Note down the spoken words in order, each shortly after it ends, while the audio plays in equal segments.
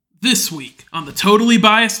This week on the Totally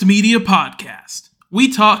Biased Media Podcast,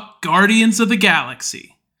 we talk Guardians of the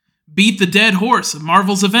Galaxy, beat the dead horse of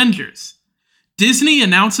Marvel's Avengers, Disney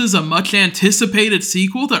announces a much-anticipated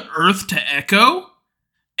sequel to Earth to Echo,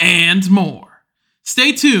 and more.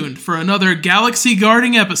 Stay tuned for another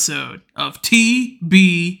galaxy-guarding episode of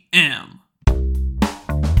TBM.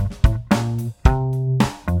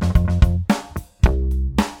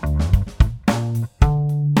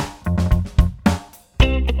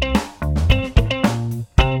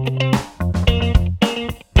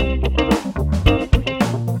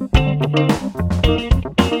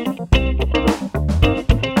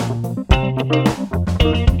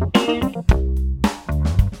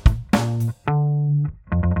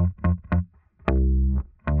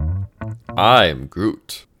 I am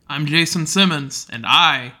Groot. I'm Jason Simmons, and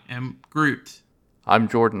I am Groot. I'm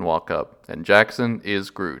Jordan Walkup, and Jackson is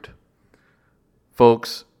Groot.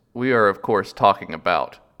 Folks, we are of course talking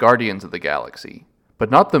about Guardians of the Galaxy, but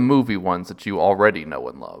not the movie ones that you already know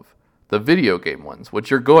and love. The video game ones, which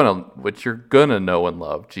you're gonna know and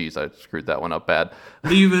love. Jeez, I screwed that one up bad.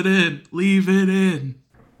 Leave it in. Leave it in.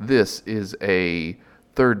 This is a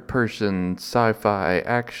third-person sci-fi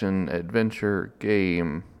action adventure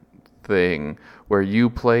game thing where you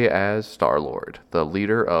play as Star-Lord, the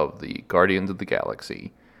leader of the Guardians of the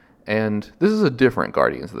Galaxy. And this is a different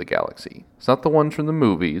Guardians of the Galaxy. It's not the ones from the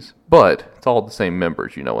movies, but it's all the same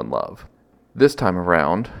members you know and love. This time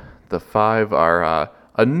around, the five are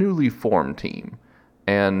a newly formed team,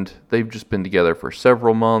 and they've just been together for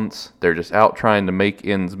several months. They're just out trying to make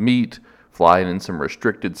ends meet, flying in some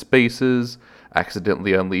restricted spaces,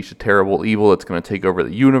 accidentally unleash a terrible evil that's going to take over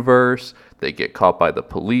the universe. They get caught by the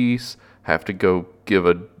police, have to go give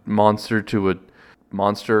a monster to a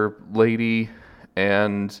monster lady,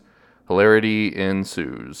 and hilarity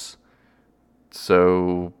ensues.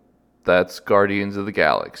 So that's Guardians of the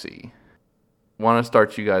Galaxy. Want to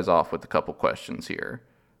start you guys off with a couple questions here.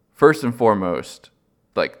 First and foremost,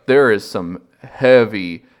 there is some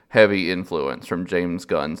heavy influence from James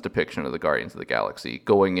Gunn's depiction of the Guardians of the Galaxy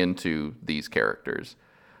going into these characters.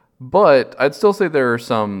 But I'd still say there are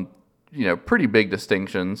some, pretty big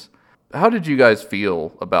distinctions. How did you guys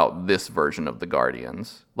feel about this version of the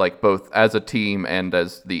Guardians? Both as a team and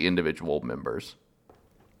as the individual members?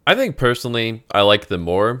 I think personally, I like them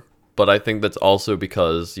more, but I think that's also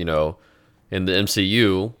because, in the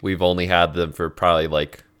MCU, we've only had them for probably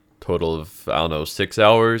total of, 6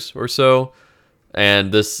 hours or so.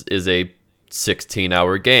 And this is a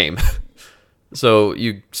 16-hour game. So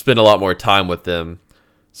you spend a lot more time with them.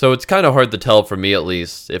 So it's kind of hard to tell, for me at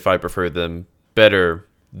least, if I prefer them better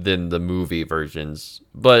than the movie versions.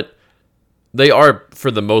 But they are,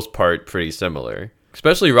 for the most part, pretty similar.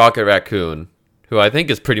 Especially Rocket Raccoon, who I think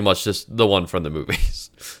is pretty much just the one from the movies.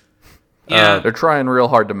 Yeah. They're trying real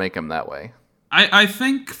hard to make him that way. I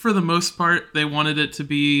think for the most part, they wanted it to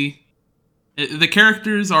be... The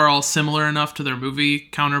characters are all similar enough to their movie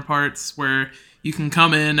counterparts where you can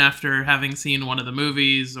come in after having seen one of the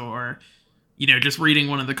movies or, just reading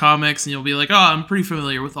one of the comics and you'll be like, oh, I'm pretty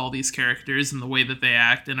familiar with all these characters and the way that they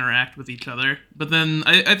interact with each other. But then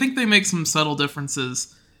I think they make some subtle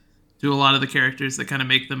differences to a lot of the characters that kind of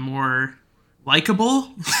make them more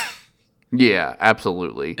likable. Yeah,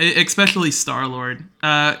 absolutely. Especially Star-Lord.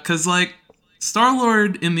 Because,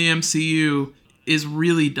 Star-Lord in the MCU is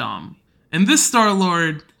really dumb. And this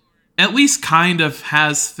Star-Lord at least kind of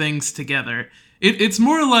has things together. It's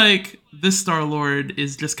more like this Star-Lord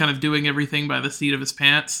is just kind of doing everything by the seat of his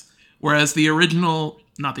pants, whereas the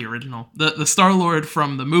Star-Lord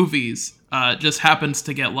from the movies just happens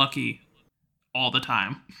to get lucky all the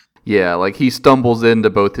time. Yeah, he stumbles into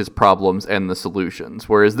both his problems and the solutions,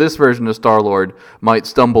 whereas this version of Star-Lord might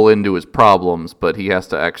stumble into his problems, but he has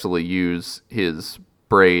to actually use his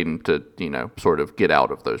brain to, sort of get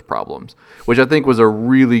out of those problems, which I think was a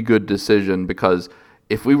really good decision, because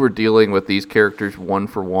if we were dealing with these characters one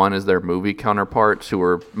for one as their movie counterparts who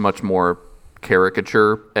are much more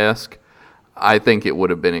caricature-esque, I think it would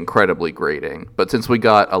have been incredibly grating. But since we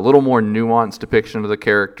got a little more nuanced depiction of the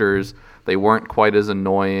characters, they weren't quite as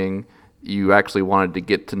annoying, you actually wanted to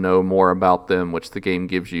get to know more about them, which the game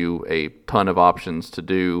gives you a ton of options to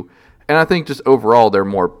do, and I think just overall they're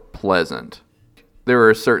more pleasant. There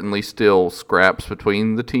are certainly still scraps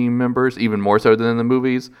between the team members, even more so than in the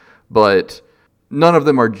movies, but none of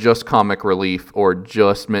them are just comic relief or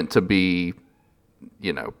just meant to be,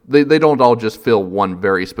 they don't all just fill one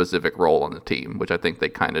very specific role on the team, which I think they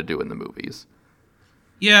kind of do in the movies.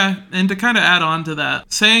 Yeah, and to kind of add on to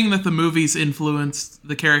that, saying that the movies influenced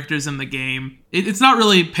the characters in the game, it's not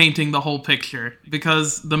really painting the whole picture,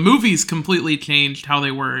 because the movies completely changed how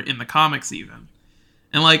they were in the comics even.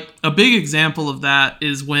 And like a big example of that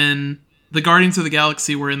is when the Guardians of the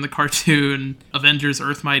Galaxy were in the cartoon Avengers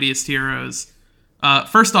Earth Mightiest Heroes.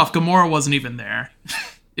 First off, Gamora wasn't even there.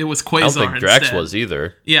 It was Quasar I don't think Drax instead. was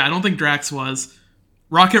either. Yeah, I don't think Drax was.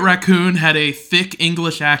 Rocket Raccoon had a thick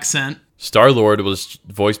English accent. Star-Lord was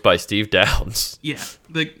voiced by Steve Downes. Yeah,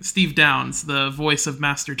 Steve Downes, the voice of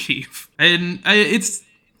Master Chief. And it's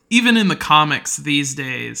even in the comics these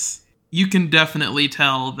days, you can definitely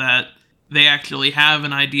tell that they actually have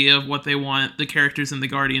an idea of what they want the characters in the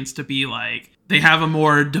Guardians to be like. They have a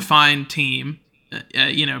more defined team,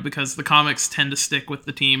 because the comics tend to stick with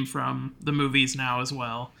the team from the movies now as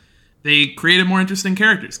well. They created more interesting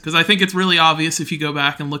characters, because I think it's really obvious if you go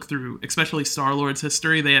back and look through, especially Star-Lord's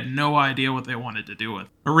history, they had no idea what they wanted to do with.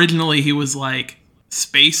 Originally, he was like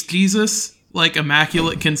Space Jesus, like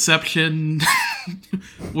Immaculate Conception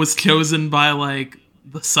was chosen by like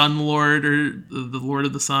the Sun Lord or the Lord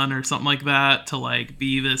of the Sun or something like that to like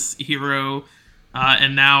be this hero,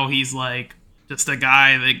 and now he's like just a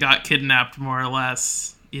guy that got kidnapped more or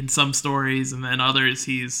less in some stories, and then others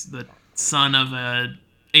he's the son of a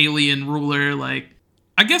alien ruler. Like,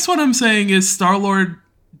 I guess what I'm saying is Star-Lord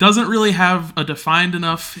doesn't really have a defined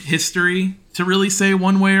enough history to really say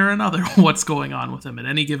one way or another what's going on with him at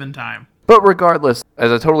any given time. But regardless,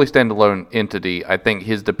 as a totally standalone entity, I think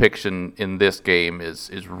his depiction in this game is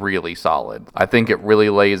really solid. I think it really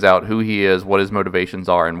lays out who he is, what his motivations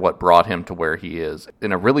are, and what brought him to where he is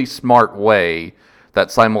in a really smart way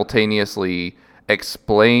that simultaneously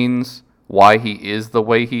explains why he is the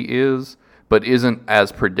way he is, but isn't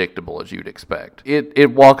as predictable as you'd expect.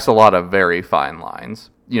 It walks a lot of very fine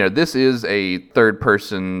lines. This is a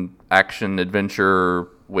third-person action adventure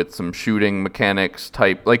with some shooting mechanics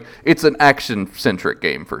type. Like, it's an action-centric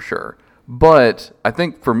game for sure. But I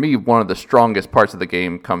think for me, one of the strongest parts of the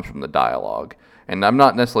game comes from the dialogue. And I'm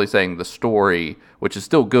not necessarily saying the story, which is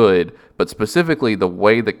still good, but specifically the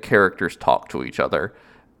way the characters talk to each other.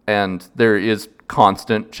 And there is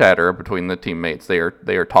constant chatter between the teammates. They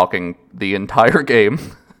are talking the entire game.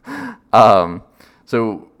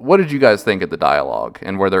 So what did you guys think of the dialogue?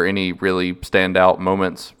 And were there any really standout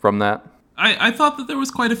moments from that? I thought that there was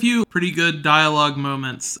quite a few pretty good dialogue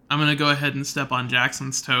moments. I'm going to go ahead and step on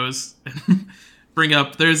Jackson's toes and bring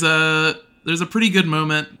up, there's a pretty good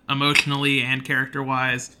moment emotionally and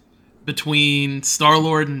character-wise between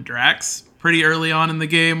Star-Lord and Drax pretty early on in the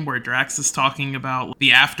game, where Drax is talking about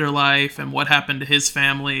the afterlife and what happened to his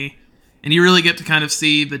family. And you really get to kind of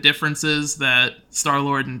see the differences that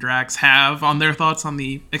Star-Lord and Drax have on their thoughts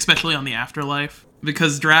especially on the afterlife.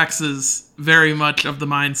 Because Drax is very much of the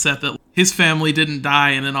mindset that his family didn't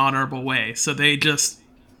die in an honorable way, so they just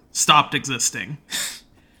stopped existing.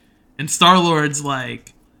 And Star-Lord's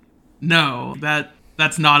like, no,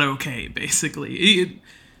 that's not okay, basically.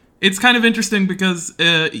 It's kind of interesting because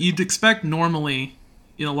you'd expect normally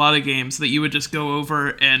in a lot of games that you would just go over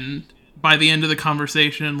and by the end of the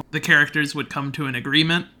conversation, the characters would come to an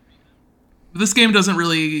agreement. But this game doesn't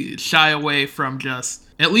really shy away from just,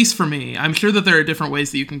 at least for me, I'm sure that there are different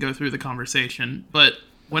ways that you can go through the conversation, but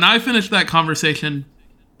when I finished that conversation,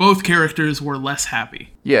 both characters were less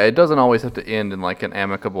happy. Yeah, it doesn't always have to end in like an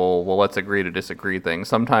amicable, well, let's agree to disagree thing.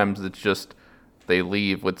 Sometimes it's just they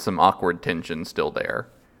leave with some awkward tension still there.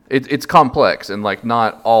 It's complex, and like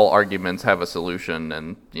not all arguments have a solution,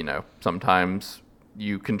 and sometimes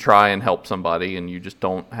you can try and help somebody and you just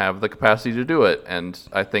don't have the capacity to do it. And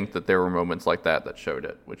I think that there were moments like that showed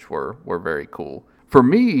it, which were very cool. For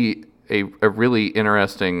me, a really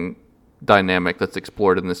interesting dynamic that's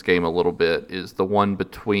explored in this game a little bit is the one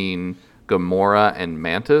between Gamora and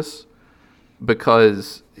Mantis,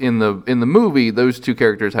 because in the movie, those two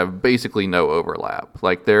characters have basically no overlap.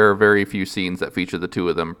 Like, there are very few scenes that feature the two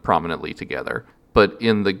of them prominently together. But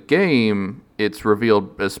in the game, it's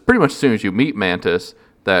revealed as pretty much as soon as you meet Mantis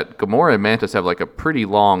that Gamora and Mantis have like a pretty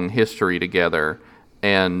long history together,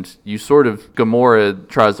 and Gamora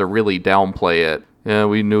tries to really downplay it. Yeah,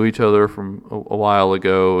 we knew each other from a while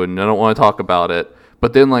ago, and I don't want to talk about it.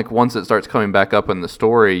 But then, like, once it starts coming back up in the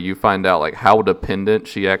story, you find out, like, how dependent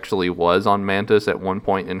she actually was on Mantis at one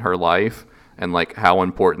point in her life, and, like, how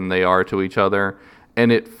important they are to each other.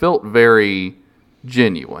 And it felt very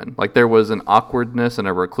genuine. Like, there was an awkwardness and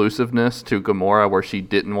a reclusiveness to Gamora where she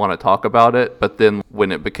didn't want to talk about it, but then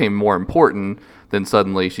when it became more important, then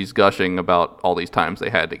suddenly she's gushing about all these times they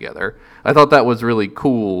had together. I thought that was really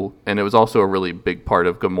cool, and it was also a really big part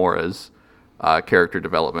of Gamora's character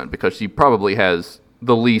development, because she probably has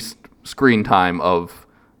the least screen time of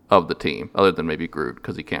the team, other than maybe Groot,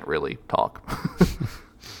 because he can't really talk.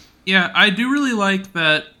 Yeah, I do really like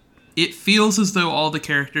that it feels as though all the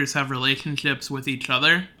characters have relationships with each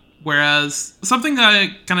other. Whereas something that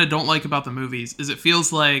I kind of don't like about the movies is it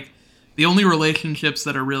feels like the only relationships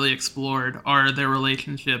that are really explored are their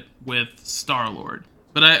relationship with Star-Lord.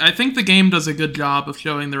 But I think the game does a good job of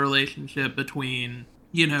showing the relationship between,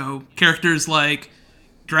 characters like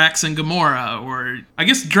Drax and Gamora, or I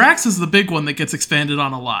guess Drax is the big one that gets expanded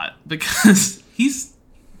on a lot because he's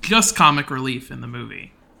just comic relief in the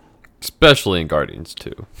movie. Especially in Guardians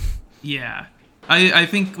 2. Yeah. I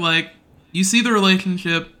think, you see the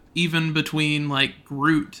relationship even between,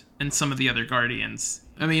 Groot and some of the other Guardians.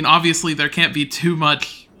 I mean, obviously there can't be too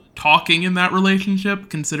much talking in that relationship,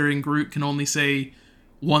 considering Groot can only say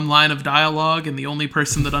one line of dialogue and the only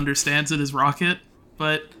person that understands it is Rocket.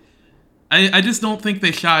 But I just don't think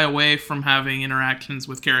they shy away from having interactions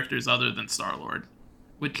with characters other than Star-Lord,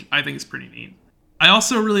 which I think is pretty neat. I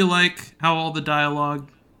also really like how all the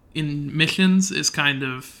dialogue in missions is kind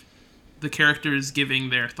of the characters giving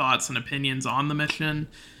their thoughts and opinions on the mission.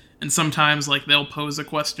 And sometimes, they'll pose a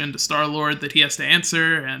question to Star-Lord that he has to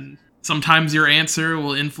answer, and sometimes your answer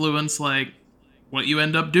will influence, what you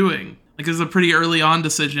end up doing. There's a pretty early on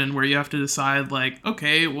decision where you have to decide,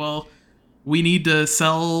 okay, well, we need to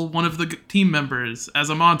sell one of the team members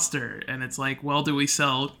as a monster. And it's well, do we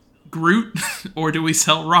sell Groot or do we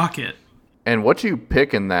sell Rocket? And what you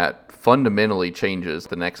pick in that fundamentally changes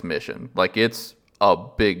the next mission. It's a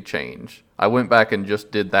big change. I went back and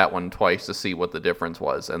just did that one twice to see what the difference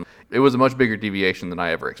was, and it was a much bigger deviation than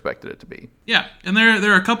I ever expected it to be. Yeah, and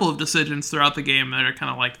there are a couple of decisions throughout the game that are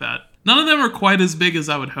kind of like that. None of them are quite as big as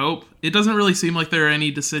I would hope. It doesn't really seem like there are any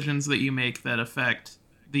decisions that you make that affect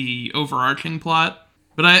the overarching plot,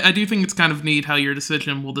 but I do think it's kind of neat how your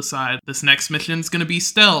decision will decide this next mission's going to be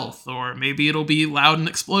stealth, or maybe it'll be loud and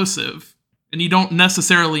explosive, and you don't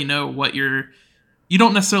necessarily know what your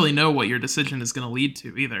decision is going to lead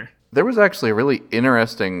to either. There was actually a really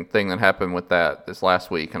interesting thing that happened with that this last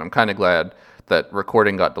week, and I'm kind of glad that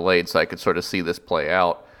recording got delayed so I could sort of see this play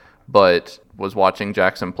out. But was watching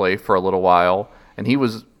Jackson play for a little while, and he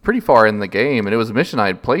was pretty far in the game, and it was a mission I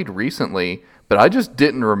had played recently, but I just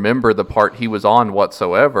didn't remember the part he was on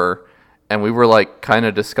whatsoever. And we were kind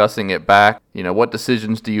of discussing it back. What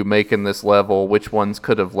decisions do you make in this level? Which ones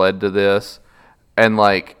could have led to this? And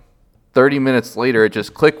 30 minutes later, it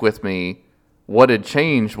just clicked with me. What had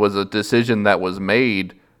changed was a decision that was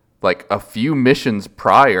made a few missions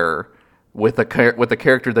prior with a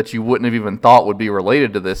character that you wouldn't have even thought would be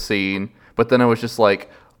related to this scene. But then I was just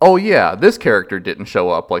oh yeah, this character didn't show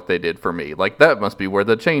up like they did for me. That must be where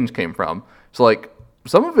the change came from. So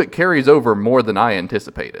some of it carries over more than I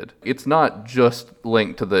anticipated. It's not just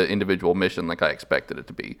linked to the individual mission like I expected it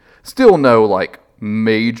to be. Still no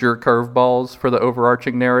major curveballs for the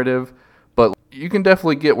overarching narrative, but you can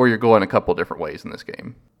definitely get where you're going a couple different ways in this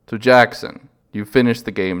game. So Jackson, you've finished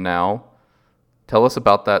the game now. Tell us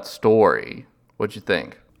about that story. What'd you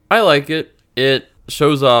think? I like it. It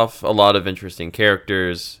shows off a lot of interesting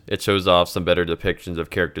characters. It shows off some better depictions of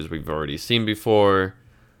characters we've already seen before.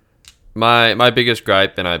 My biggest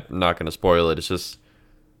gripe, and I'm not going to spoil it, is just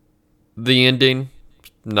the ending.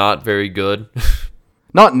 Not very good.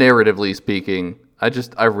 Not narratively speaking.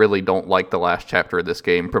 I really don't like the last chapter of this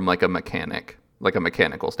game from a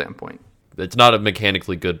mechanical standpoint. It's not a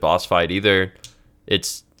mechanically good boss fight either.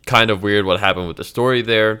 It's kind of weird what happened with the story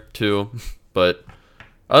there too. But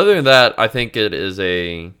other than that, I think it is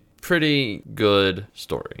a pretty good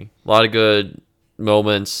story. A lot of good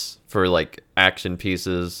moments for action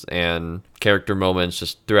pieces and character moments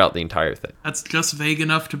just throughout the entire thing. That's just vague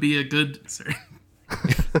enough to be a good... Sorry.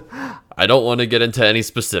 I don't want to get into any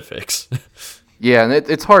specifics. Yeah, and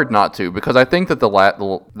it's hard not to, because I think that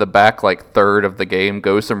the back third of the game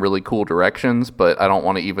goes some really cool directions, but I don't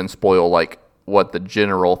want to even spoil what the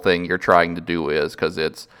general thing you're trying to do is, because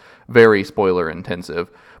it's very spoiler intensive.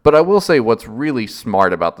 But I will say what's really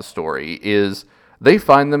smart about the story is they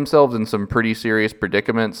find themselves in some pretty serious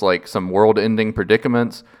predicaments, some world-ending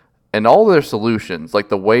predicaments, and all their solutions,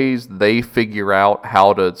 the ways they figure out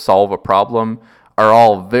how to solve a problem, are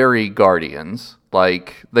all very Guardians.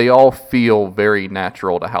 They all feel very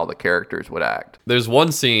natural to how the characters would act. There's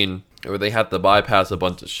one scene where they have to bypass a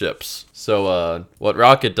bunch of ships. So what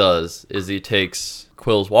Rocket does is he takes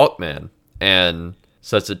Quill's Walkman and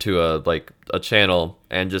sets it to a channel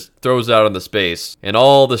and just throws it out into space, and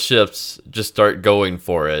all the ships just start going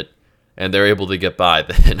for it, and they're able to get by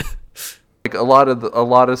then. A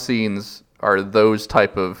lot of scenes are those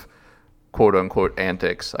type of quote-unquote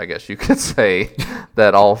antics, I guess you could say,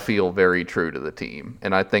 that all feel very true to the team.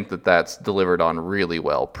 And I think that that's delivered on really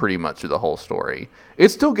well pretty much through the whole story. It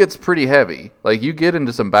still gets pretty heavy. You get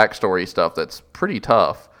into some backstory stuff that's pretty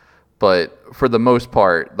tough, but for the most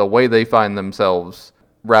part, the way they find themselves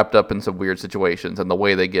wrapped up in some weird situations, and the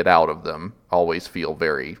way they get out of them always feel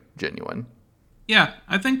very genuine. Yeah,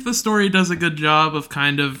 I think the story does a good job of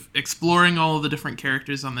kind of exploring all of the different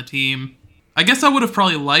characters on the team. I guess I would have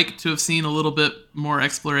probably liked to have seen a little bit more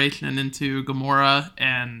exploration into Gamora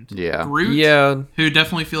and Groot, who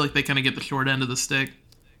definitely feel like they kind of get the short end of the stick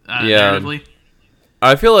narratively.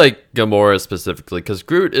 I feel like Gamora specifically, because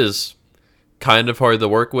Groot is kind of hard to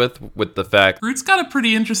work with the fact... Groot's got a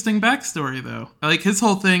pretty interesting backstory, though. Like, his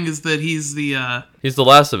whole thing is that he's the... he's the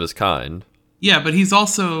last of his kind. Yeah, but he's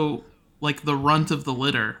also, like, the runt of the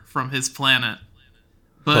litter from his planet.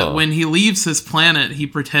 But when he leaves his planet, he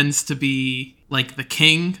pretends to be like the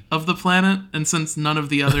king of the planet. And since none of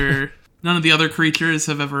the other creatures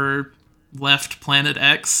have ever left Planet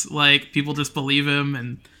X, like people just believe him,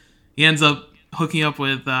 and he ends up hooking up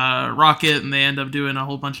with Rocket, and they end up doing a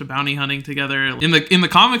whole bunch of bounty hunting together. In the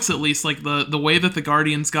comics, at least, like the way that the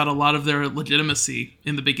Guardians got a lot of their legitimacy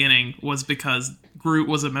in the beginning was because Groot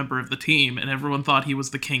was a member of the team, and everyone thought he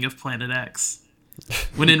was the king of Planet X,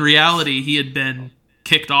 when in reality he had been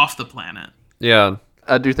kicked off the planet. Yeah.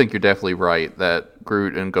 I do think you're definitely right that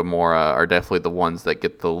Groot and Gamora are definitely the ones that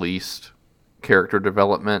get the least character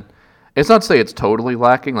development. It's not to say it's totally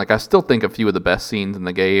lacking. Like, I still think a few of the best scenes in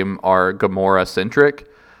the game are Gamora-centric,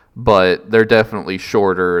 but they're definitely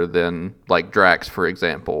shorter than, like, Drax, for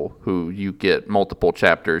example, who you get multiple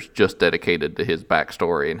chapters just dedicated to his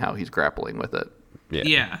backstory and how he's grappling with it.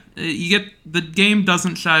 Yeah. The game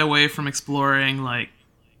doesn't shy away from exploring, like,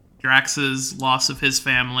 Drax's loss of his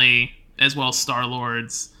family, as well as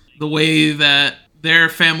Star-Lord's. The way that their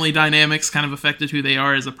family dynamics kind of affected who they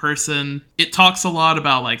are as a person. It talks a lot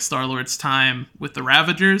about, like, Star-Lord's time with the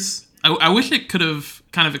Ravagers. I wish it could have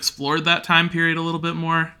kind of explored that time period a little bit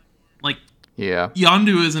more. Like,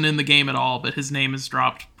 Yondu isn't in the game at all, but his name is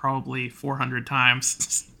dropped probably 400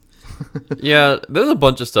 times. Yeah, there's a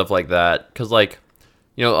bunch of stuff like that. Because, like,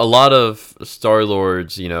 you know, a lot of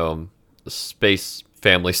Star-Lord's, you know, space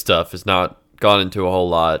family stuff is not gone into a whole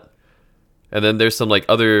lot. And then there's some, like,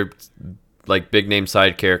 other, like, big name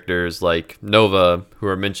side characters like Nova, who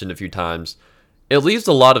are mentioned a few times. It leaves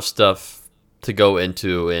a lot of stuff to go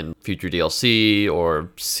into in future DLC or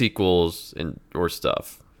sequels or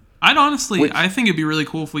stuff. I think it'd be really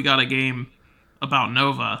cool if we got a game about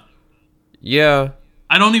Nova. Yeah.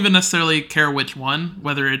 I don't even necessarily care which one,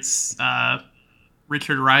 whether it's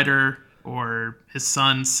Richard Rider or his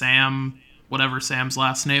son Sam, whatever Sam's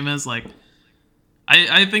last name is. Like,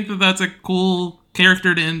 I think that that's a cool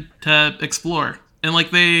character to explore. And,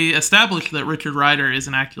 like, they established that Richard Rider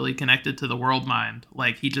isn't actually connected to the World Mind.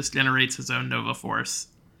 Like, he just generates his own Nova Force.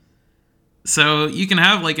 So you can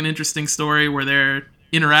have, like, an interesting story where they're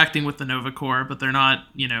interacting with the Nova Corps, but they're not,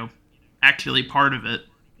 you know, actually part of it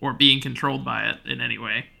or being controlled by it in any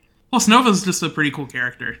way. Plus, Nova's just a pretty cool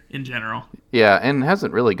character in general. Yeah, and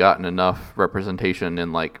hasn't really gotten enough representation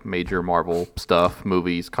in, like, major Marvel stuff,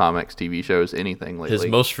 movies, comics, TV shows, anything lately. His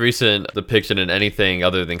most recent depiction in anything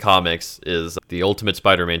other than comics is the Ultimate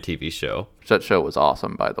Spider-Man TV show. That show was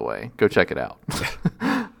awesome, by the way. Go check it out.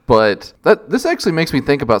 But this actually makes me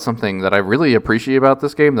think about something that I really appreciate about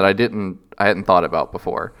this game that I hadn't thought about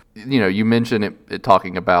before. You know, you mentioned it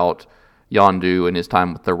talking about Yondu and his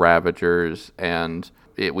time with the Ravagers, and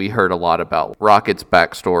we heard a lot about Rocket's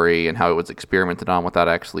backstory and how it was experimented on without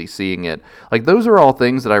actually seeing it. Like, those are all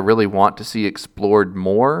things that I really want to see explored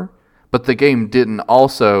more, but the game didn't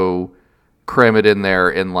also cram it in there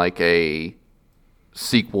in, like, a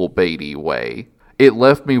sequel baity way. It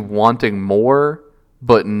left me wanting more,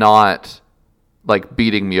 but not, like,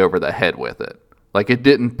 beating me over the head with it. Like, it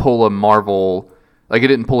didn't pull an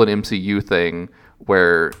MCU thing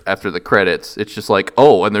where after the credits, it's just like,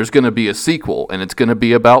 oh, and there's going to be a sequel, and it's going to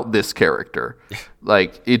be about this character.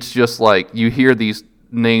 Like, it's just like, you hear these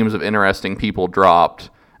names of interesting people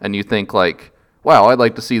dropped, and you think, like, wow, I'd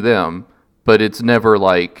like to see them, but it's never,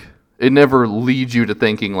 like, it never leads you to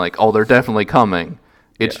thinking, like, oh, they're definitely coming.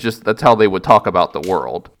 It's just, that's how they would talk about the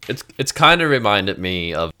world. It's kind of reminded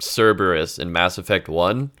me of Cerberus in Mass Effect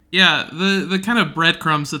 1. Yeah, the kind of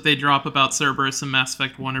breadcrumbs that they drop about Cerberus in Mass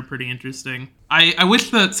Effect 1 are pretty interesting. I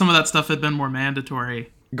wish that some of that stuff had been more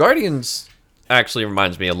mandatory. Guardians actually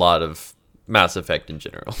reminds me a lot of Mass Effect in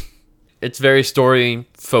general. It's very story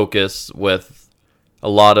focused, with a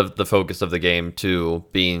lot of the focus of the game to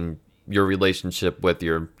being your relationship with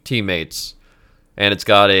your teammates. And it's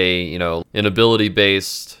got a, you know, an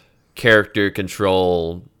ability-based character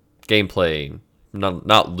control gameplay,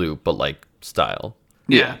 not loop, but like style.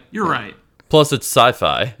 You're right. Plus, it's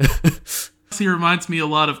sci-fi. He reminds me a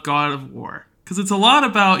lot of God of War, because it's a lot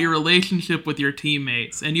about your relationship with your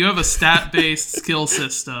teammates, and you have a stat-based skill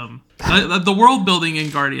system. The world building in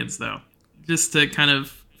Guardians, though, just to kind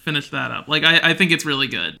of finish that up, like I think it's really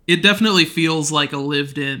good. It definitely feels like a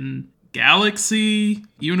lived-in galaxy,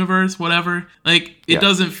 universe, whatever. Like, it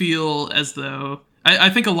doesn't feel as though... I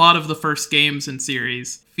think a lot of the first games in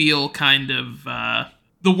series feel kind of...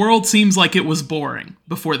 the world seems like it was boring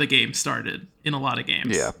before the game started in a lot of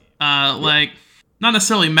games. Like, not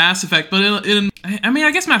necessarily Mass Effect, but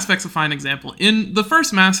I guess Mass Effect's a fine example. In the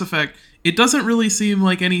first Mass Effect, it doesn't really seem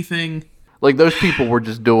like anything... Like, those people were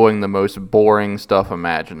just doing the most boring stuff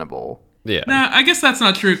imaginable. Yeah. Nah, I guess that's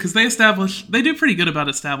not true, because they do pretty good about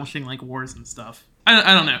establishing, like, wars and stuff.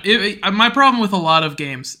 I don't know. My problem with a lot of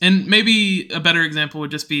games, and maybe a better example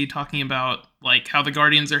would just be talking about, like, how the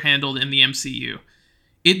Guardians are handled in the MCU.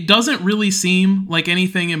 It doesn't really seem like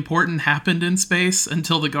anything important happened in space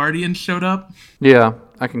until the Guardians showed up. Yeah,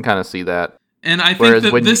 I can kind of see that. And I think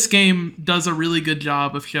that this game does a really good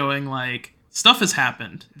job of showing, like, stuff has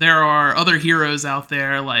happened. There are other heroes out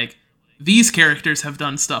there, like, these characters have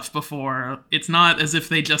done stuff before. It's not as if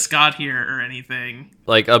they just got here or anything.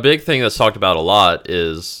 Like, a big thing that's talked about a lot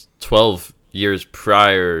is 12 years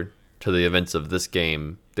prior to the events of this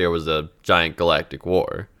game, there was a giant galactic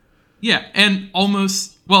war. Yeah, and all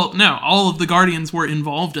of the Guardians were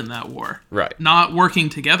involved in that war. Right. Not working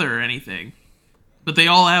together or anything. But they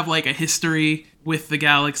all have, like, a history with the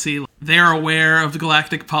galaxy. They're aware of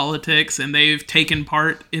galactic politics, and they've taken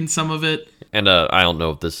part in some of it. And I don't know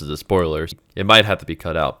if this is a spoiler. It might have to be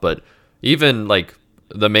cut out. But even, like,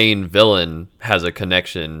 the main villain has a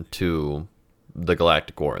connection to the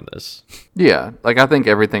galactic war in this. Yeah, like, I think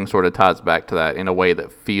everything sort of ties back to that in a way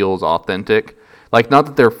that feels authentic. Like, not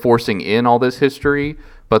that they're forcing in all this history,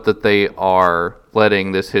 but that they are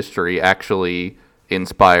letting this history actually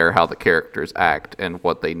inspire how the characters act and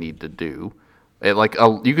what they need to do.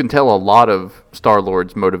 You can tell a lot of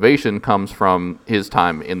Star-Lord's motivation comes from his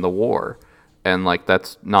time in the war. And, like,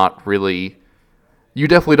 that's not really... You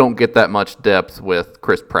definitely don't get that much depth with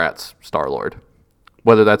Chris Pratt's Star-Lord.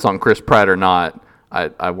 Whether that's on Chris Pratt or not,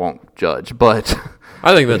 I won't judge, but...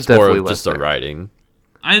 I think that's more of just the writing.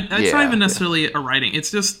 It's not even necessarily a writing.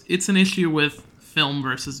 It's an issue with film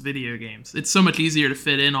versus video games. It's so much easier to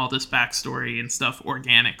fit in all this backstory and stuff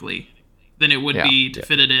organically than it would be to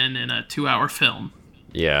fit it in a 2-hour film.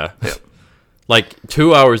 Yeah. Yep. Like,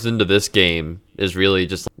 2 hours into this game is really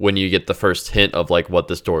just when you get the first hint of, like, what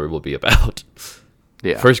the story will be about.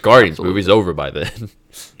 Yeah. First Guardians movie's over by then.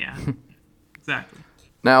 Yeah. Exactly.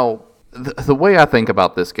 Now, the way I think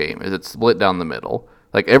about this game is it's split down the middle.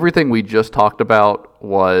 Like, everything we just talked about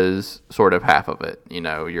was sort of half of it. You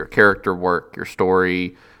know, your character work, your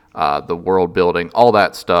story, the world building, all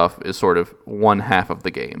that stuff is sort of one half of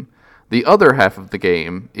the game. The other half of the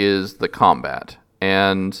game is the combat.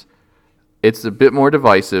 And it's a bit more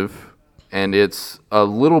divisive, and it's a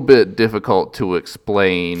little bit difficult to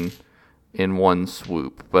explain in one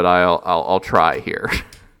swoop, but I'll try here.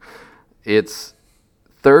 It's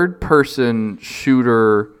third-person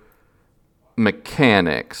shooter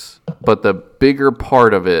mechanics, but the bigger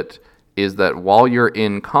part of it is that while you're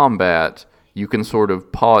in combat, you can sort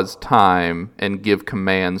of pause time and give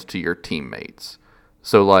commands to your teammates.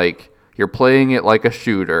 So, like, you're playing it like a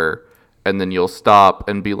shooter, and then you'll stop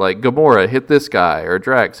and be like, Gamora, hit this guy, or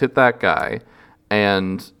Drax, hit that guy.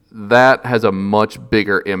 And that has a much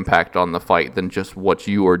bigger impact on the fight than just what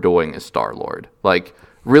you are doing as Star-Lord. Like,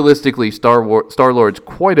 realistically, Star-Lord's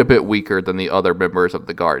quite a bit weaker than the other members of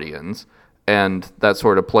the Guardians. And that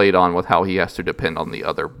sort of played on with how he has to depend on the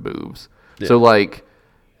other moves. Yeah. So, like,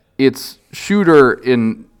 it's shooter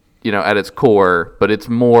at its core, but it's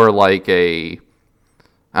more like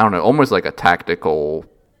almost like a tactical...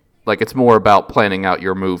 Like, it's more about planning out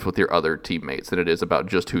your moves with your other teammates than it is about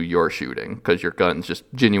just who you're shooting, because your guns just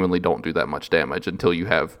genuinely don't do that much damage until you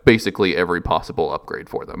have basically every possible upgrade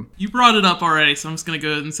for them. You brought it up already, so I'm just going to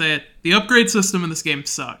go ahead and say it. The upgrade system in this game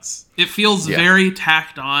sucks. It feels very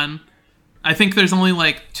tacked on. I think there's only,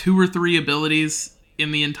 like, 2 or 3 abilities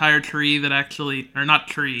in the entire tree that actually... Or not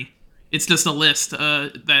tree. It's just a list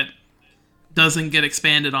that doesn't get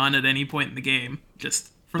expanded on at any point in the game. Just...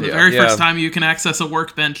 From the very first time you can access a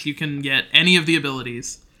workbench, you can get any of the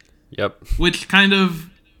abilities. Yep. Which kind of...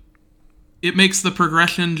 It makes the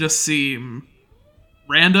progression just seem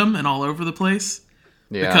random and all over the place.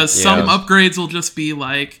 Yeah. Because some upgrades will just be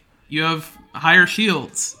like, you have higher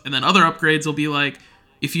shields. And then other upgrades will be like,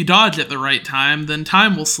 if you dodge at the right time, then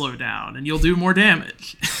time will slow down and you'll do more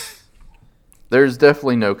damage. There's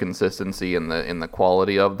definitely no consistency in the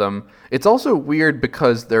quality of them. It's also weird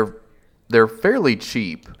because they're fairly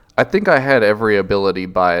cheap. I think I had every ability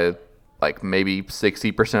by like maybe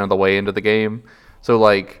 60% of the way into the game. So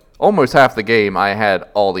like almost half the game I had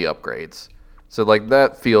all the upgrades. So like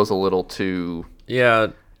that feels a little too. Yeah,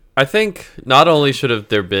 I think not only should have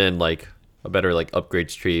there been like a better like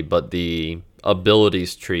upgrades tree, but the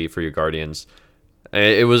abilities tree for your guardians.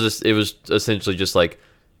 It was essentially just like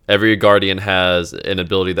every guardian has an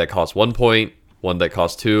ability that costs 1 point, one that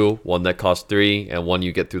costs 2, one that costs 3, and one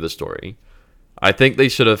you get through the story. I think they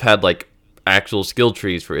should have had like actual skill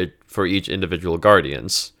trees for each individual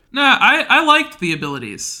guardians. Nah, I liked the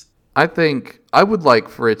abilities. I think I would like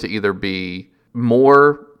for it to either be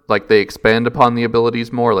more like they expand upon the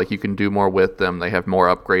abilities more, like you can do more with them, they have more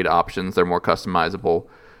upgrade options, they're more customizable.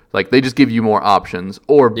 Like they just give you more options,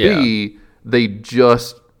 or B, they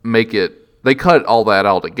just make it, they cut all that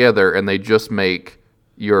all together and they just make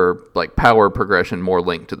your like power progression more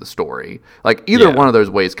linked to the story. Like either one of those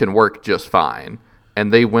ways can work just fine,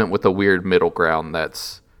 and they went with a weird middle ground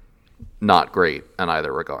that's not great in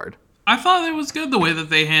either regard. I thought it was good the way that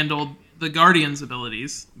they handled the Guardians'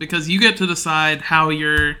 abilities, because you get to decide how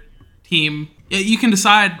your team, you can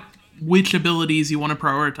decide which abilities you want to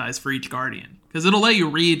prioritize for each Guardian, because it'll let you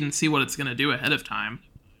read and see what it's going to do ahead of time.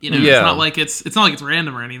 You know, it's not like it's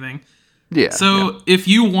random or anything. Yeah. So if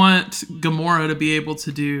you want Gamora to be able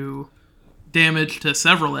to do damage to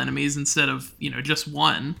several enemies instead of, just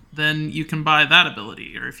one, then you can buy that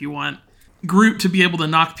ability. Or if you want Groot to be able to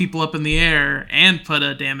knock people up in the air and put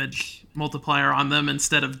a damage multiplier on them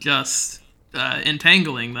instead of just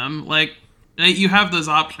entangling them, like, you have those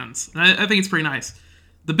options. And I think it's pretty nice.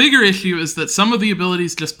 The bigger issue is that some of the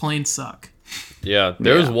abilities just plain suck. Yeah,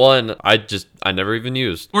 there was one I never even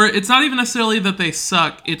used. Or it's not even necessarily that they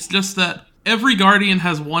suck, it's just that every Guardian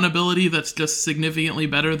has one ability that's just significantly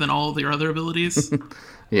better than all of their other abilities.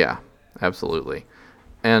 Yeah, absolutely.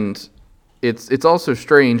 And it's also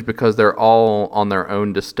strange because they're all on their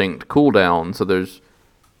own distinct cooldown, so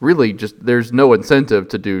there's no incentive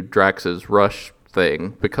to do Drax's rush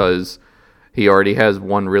thing because he already has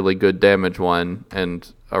one really good damage one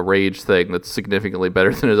and a rage thing that's significantly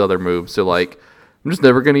better than his other moves. So like, I'm just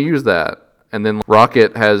never going to use that. And then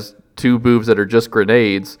Rocket has 2 moves that are just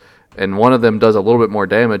grenades, and one of them does a little bit more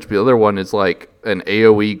damage, but the other one is like an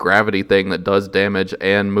AoE gravity thing that does damage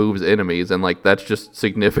and moves enemies, and like that's just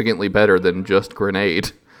significantly better than just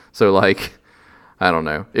grenade. So like, I don't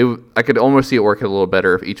know. I could almost see it working a little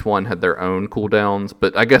better if each one had their own cooldowns,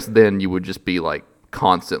 but I guess then you would just be like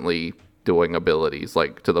constantly doing abilities,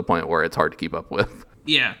 like to the point where it's hard to keep up with.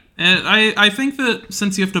 Yeah, and I think that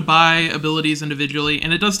since you have to buy abilities individually,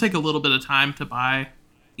 and it does take a little bit of time to buy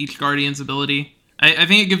each Guardian's ability, I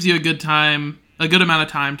think it gives you a good amount of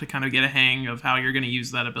time to kind of get a hang of how you're going to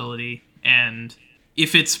use that ability, and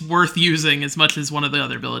if it's worth using as much as one of the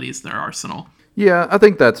other abilities in their arsenal. Yeah, I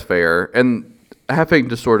think that's fair, and having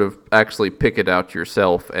to sort of actually pick it out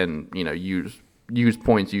yourself and use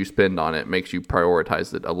points you spend on it makes you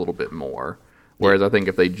prioritize it a little bit more. Whereas I think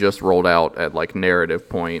if they just rolled out at like narrative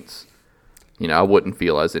points, I wouldn't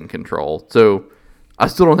feel as in control. So I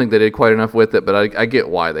still don't think they did quite enough with it, but I get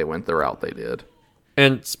why they went the route they did.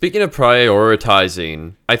 And speaking of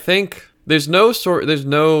prioritizing, I think there's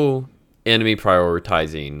no enemy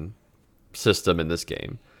prioritizing system in this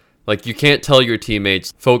game. Like, you can't tell your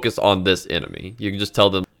teammates focus on this enemy. You can just tell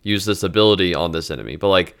them use this ability on this enemy. But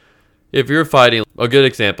like, if you're fighting, a good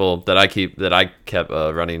example that I kept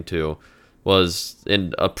running to was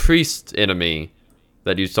in a priest enemy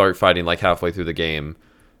that you start fighting like halfway through the game.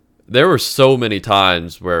 There were so many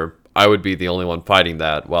times where I would be the only one fighting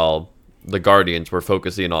that while the Guardians were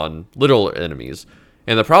focusing on literal enemies.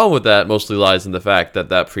 And the problem with that mostly lies in the fact that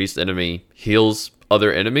that priest enemy heals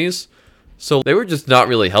other enemies. So they were just not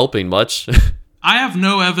really helping much. I have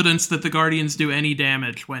no evidence that the Guardians do any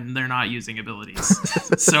damage when they're not using abilities.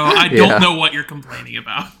 So I don't know what you're complaining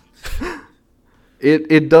about.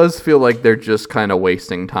 It does feel like they're just kind of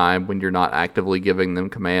wasting time when you're not actively giving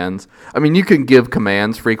them commands. I mean, you can give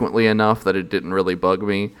commands frequently enough that it didn't really bug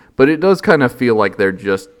me, but it does kind of feel like they're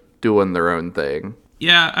just doing their own thing.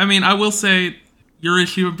 Yeah, I mean, I will say your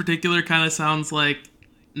issue in particular kind of sounds like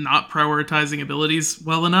not prioritizing abilities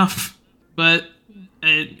well enough, but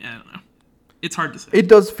I don't know. It's hard to say. It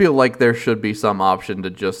does feel like there should be some option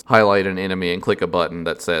to just highlight an enemy and click a button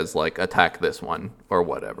that says, like, attack this one or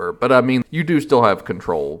whatever. But, I mean, you do still have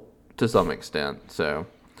control to some extent, so.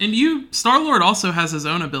 And Star-Lord also has his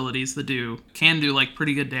own abilities that can do, like,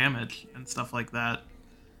 pretty good damage and stuff like that.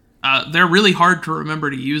 They're really hard to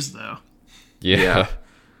remember to use, though. Yeah.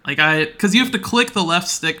 Because you have to click the left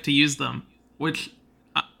stick to use them, which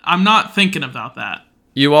I'm not thinking about that.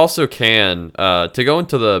 You also can, to go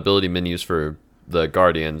into the ability menus for the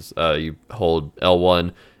Guardians, you hold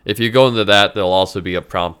L1, if you go into that, there'll also be a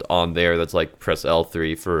prompt on there that's like press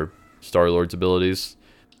L3 for Star-Lord's abilities.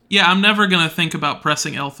 Yeah, I'm never going to think about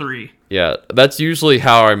pressing L3. Yeah, that's usually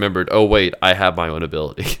how I remembered, oh wait, I have my own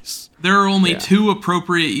abilities. There are only two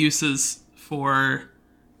appropriate uses for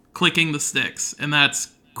clicking the sticks, and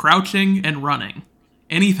that's crouching and running.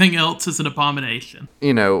 Anything else is an abomination.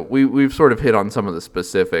 You know, we've sort of hit on some of the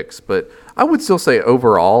specifics, but I would still say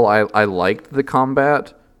overall I liked the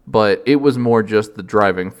combat, but it was more just the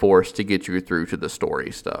driving force to get you through to the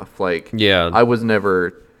story stuff. Like, Yeah.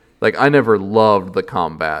 I never loved the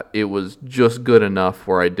combat. It was just good enough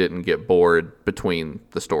where I didn't get bored between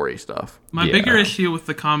the story stuff. My Yeah. bigger issue with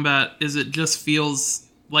the combat is it just feels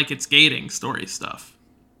like it's gating story stuff.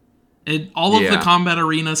 All of the combat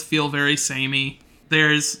arenas feel very samey.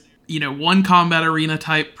 There's, one combat arena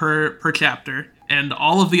type per chapter, and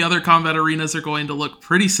all of the other combat arenas are going to look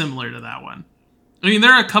pretty similar to that one. I mean,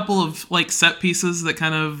 there are a couple of, set pieces that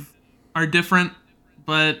kind of are different,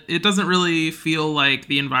 but it doesn't really feel like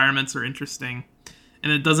the environments are interesting,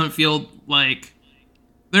 and it doesn't feel like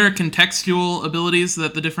there are contextual abilities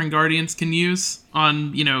that the different Guardians can use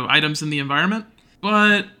on, items in the environment,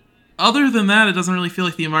 but other than that, it doesn't really feel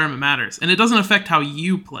like the environment matters. And it doesn't affect how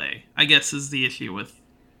you play, I guess, is the issue with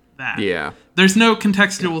that. Yeah. There's no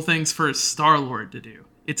contextual things for Star-Lord to do.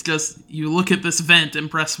 It's just, you look at this vent and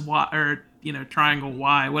press Y, or, triangle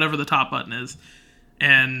Y, whatever the top button is,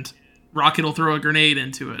 and Rocket will throw a grenade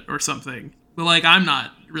into it or something. But, I'm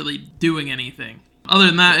not really doing anything. Other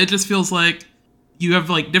than that, it just feels like you have,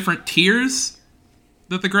 different tiers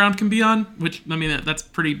that the ground can be on, which, I mean, that's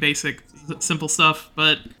pretty basic, simple stuff,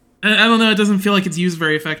 but I don't know, it doesn't feel like it's used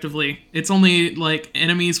very effectively. It's only,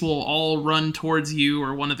 enemies will all run towards you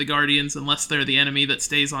or one of the Guardians unless they're the enemy that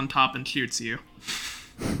stays on top and shoots you.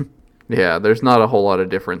 Yeah, there's not a whole lot of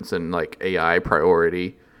difference in, AI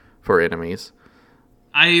priority for enemies.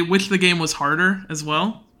 I wish the game was harder as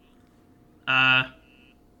well. I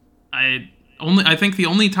think the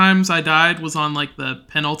only times I died was on, the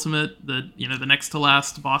penultimate, the next to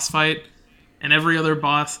last boss fight. And every other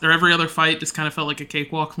fight just kind of felt like a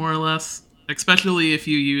cakewalk, more or less. Especially if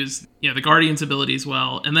you use, the Guardian's ability as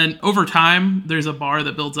well. And then over time, there's a bar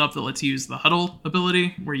that builds up that lets you use the Huddle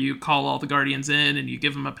ability, where you call all the Guardians in and you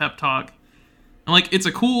give them a pep talk. And, it's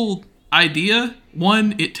a cool idea.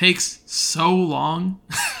 One, it takes so long.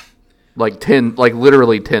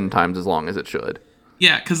 Literally 10 times as long as it should.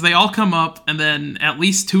 Yeah, because they all come up, and then at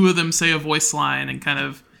least two of them say a voice line and kind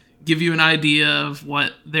of give you an idea of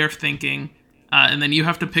what they're thinking. And then you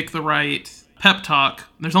have to pick the right pep talk.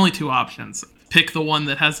 There's only two options. Pick the one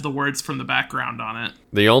that has the words from the background on it.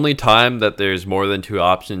 The only time that there's more than two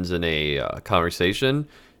options in a conversation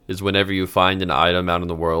is whenever you find an item out in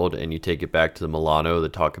the world and you take it back to the Milano to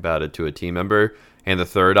talk about it to a team member. And the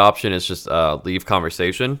third option is just leave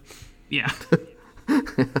conversation. Yeah.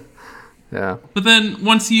 Yeah. But then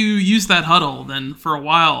once you use that huddle, then for a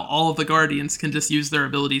while, all of the Guardians can just use their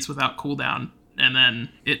abilities without cooldown. And then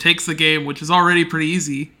it takes the game, which is already pretty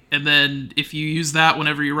easy. And then if you use that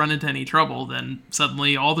whenever you run into any trouble, then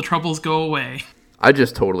suddenly all the troubles go away. I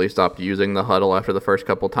just totally stopped using the huddle after the first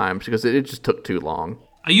couple times because it just took too long.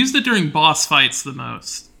 I used it during boss fights the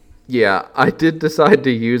most. Yeah, I did decide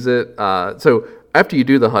to use it. So after you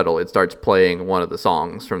do the huddle, it starts playing one of the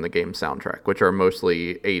songs from the game soundtrack, which are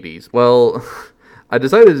mostly 80s. Well, I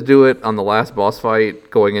decided to do it on the last boss fight,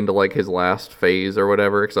 going into his last phase or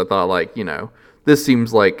whatever, because I thought this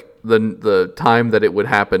seems like the time that it would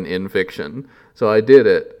happen in fiction. So I did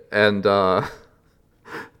it, and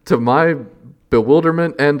to my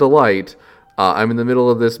bewilderment and delight, I'm in the middle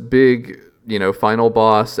of this big, final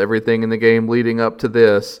boss, everything in the game leading up to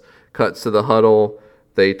this, cuts to the huddle,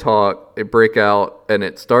 they talk, it break out, and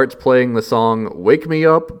it starts playing the song Wake Me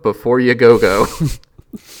Up Before You Go-Go,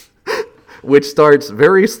 which starts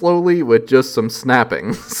very slowly with just some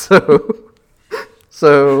snapping,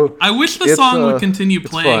 So I wish the song would continue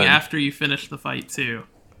playing fun. after you finish the fight, too.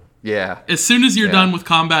 Yeah. As soon as you're done with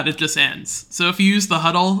combat, it just ends. So if you use the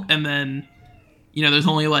huddle and then, there's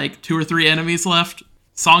only 2 or 3 enemies left,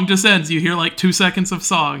 song just ends. You hear 2 seconds of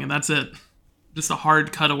song, and that's it. Just a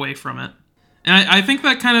hard cut away from it. And I think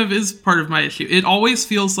that kind of is part of my issue. It always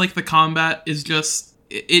feels like the combat is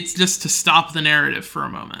it's just to stop the narrative for a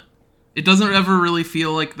moment. It doesn't ever really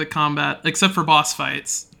feel like the combat, except for boss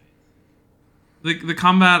fights. The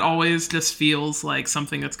combat always just feels like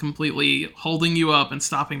something that's completely holding you up and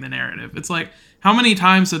stopping the narrative. It's how many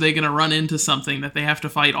times are they going to run into something that they have to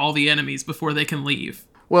fight all the enemies before they can leave?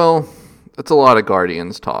 Well, that's a lot of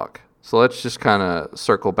Guardians talk. So let's just kind of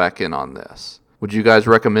circle back in on this. Would you guys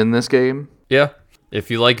recommend this game? Yeah. If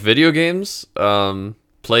you like video games,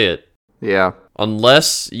 play it. Yeah.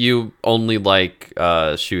 Unless you only like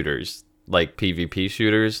shooters, like PvP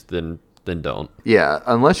shooters, then don't. Yeah,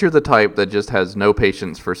 unless you're the type that just has no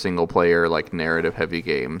patience for single player, like narrative heavy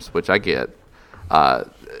games, which I get.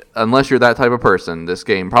 Unless you're that type of person, this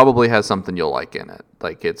game probably has something you'll like in it.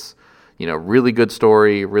 Like it's, really good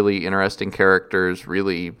story, really interesting characters,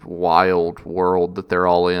 really wild world that they're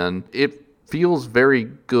all in. It feels very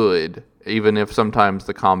good, even if sometimes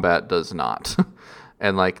the combat does not.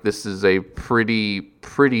 And like this is a pretty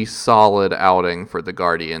solid outing for the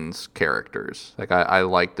Guardians characters. Like I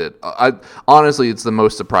liked it. Honestly, it's the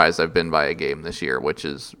most surprised I've been by a game this year, which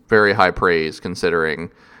is very high praise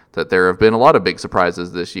considering that there have been a lot of big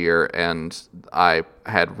surprises this year, and I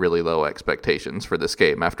had really low expectations for this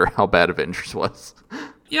game after how bad Avengers was.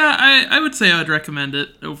 Yeah, I would say I'd recommend it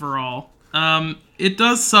overall. It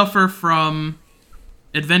does suffer from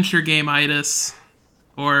adventure game-itis,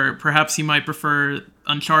 or perhaps you might prefer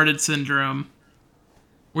Uncharted syndrome,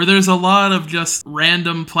 where there's a lot of just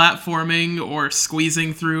random platforming or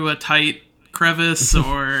squeezing through a tight crevice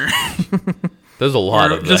or there's a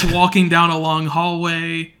lot of just that. walking down a long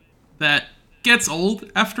hallway that gets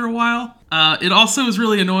old after a while. It also is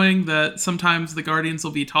really annoying that sometimes the Guardians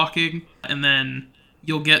will be talking and then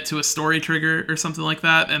you'll get to a story trigger or something like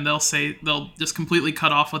that, and they'll just completely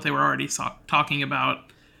cut off what they were already talking about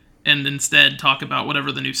and instead talk about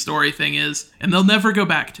whatever the new story thing is, and they'll never go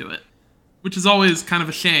back to it, which is always kind of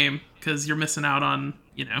a shame because you're missing out on,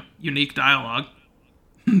 unique dialogue.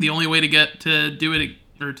 The only way to get to do it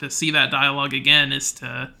or to see that dialogue again is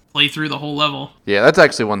to play through the whole level. Yeah, that's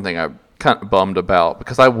actually one thing I'm kind of bummed about,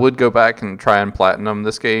 because I would go back and try and platinum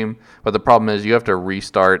this game, but the problem is you have to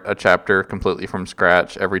restart a chapter completely from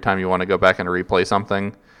scratch every time you want to go back and replay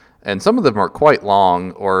something. And some of them are quite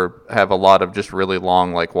long or have a lot of just really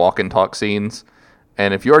long like walk and talk scenes.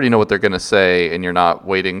 And if you already know what they're going to say and you're not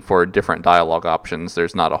waiting for different dialogue options,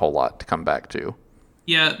 there's not a whole lot to come back to.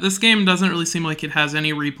 Yeah, this game doesn't really seem like it has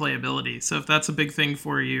any replayability. So if that's a big thing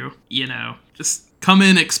for you, just come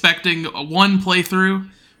in expecting one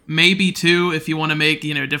playthrough, maybe two if you want to make,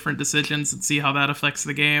 different decisions and see how that affects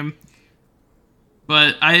the game.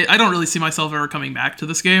 But I don't really see myself ever coming back to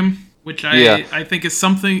this game, which I think is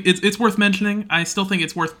something, it's worth mentioning. I still think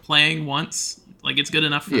it's worth playing once. Like, it's good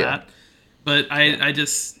enough for that. But I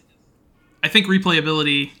think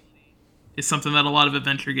replayability is something that a lot of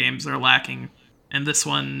adventure games are lacking, and this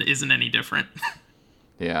one isn't any different.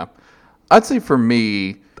 Yeah. I'd say for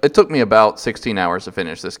me, it took me about 16 hours to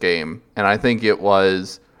finish this game, and I think it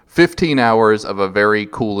was 15 hours of a very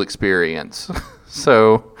cool experience.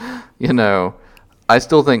 So, I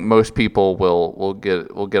still think most people will get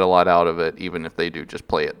a lot out of it, even if they do just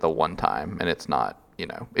play it the one time, and it's not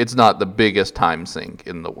the biggest time sink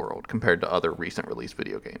in the world compared to other recent release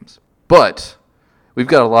video games. But we've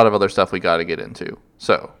got a lot of other stuff we got to get into.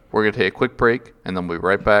 So we're going to take a quick break, and then we'll be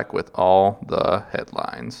right back with all the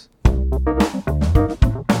headlines.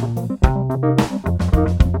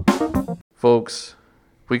 Folks,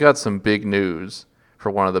 we got some big news for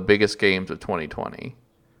one of the biggest games of 2020.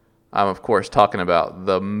 I'm, of course, talking about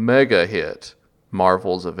the mega hit,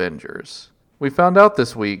 Marvel's Avengers. We found out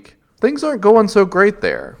this week things aren't going so great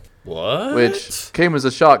there. What? Which came as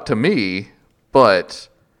a shock to me, but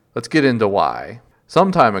let's get into why.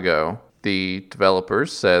 Some time ago, the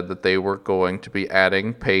developers said that they were going to be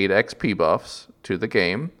adding paid XP buffs to the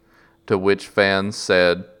game, to which fans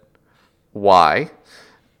said, why?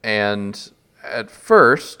 And at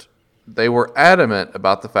first, they were adamant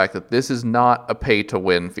about the fact that this is not a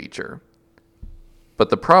pay-to-win feature. But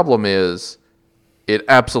the problem is, it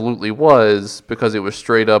absolutely was, because it was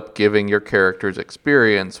straight up giving your characters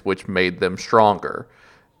experience, which made them stronger.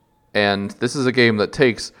 And this is a game that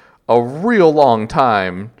takes a real long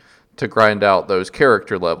time to grind out those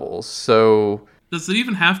character levels. So, does it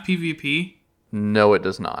even have PvP? No, it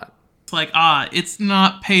does not. It's like, it's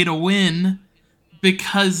not pay to win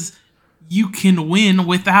because you can win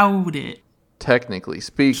without it. Technically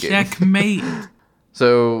speaking. Checkmate.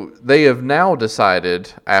 So they have now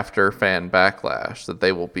decided, after fan backlash, that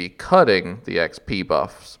they will be cutting the XP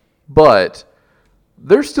buffs. But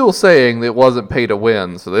they're still saying that it wasn't pay to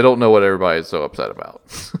win, so they don't know what everybody's so upset about.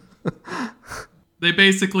 They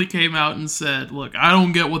basically came out and said, look, I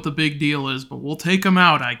don't get what the big deal is, but we'll take them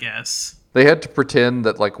out, I guess. They had to pretend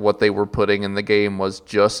that what they were putting in the game was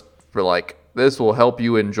just for this will help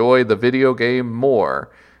you enjoy the video game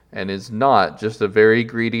more, and is not just a very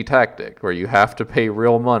greedy tactic where you have to pay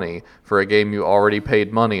real money for a game you already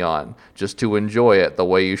paid money on just to enjoy it the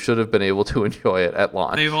way you should have been able to enjoy it at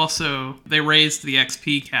launch. They raised the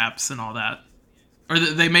XP caps and all that. Or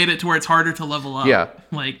they made it to where it's harder to level up. Yeah.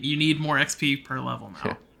 You need more XP per level now.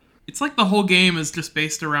 Yeah. It's like the whole game is just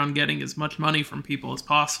based around getting as much money from people as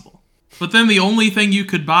possible. But then the only thing you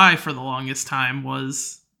could buy for the longest time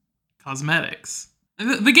was cosmetics.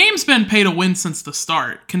 The game's been pay to win since the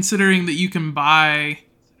start, considering that you can buy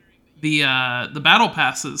the battle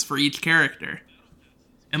passes for each character.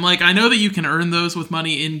 And like, I know that you can earn those with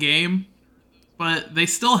money in game, but they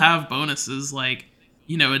still have bonuses like,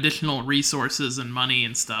 you know, additional resources and money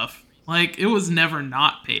and stuff. Like, it was never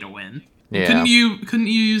not pay to win. Yeah. Couldn't you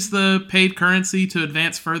use the paid currency to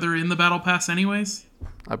advance further in the battle pass anyways?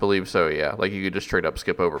 I believe so, yeah. Like, you could just straight up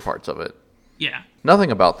skip over parts of it. Yeah. Nothing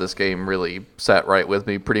about this game really sat right with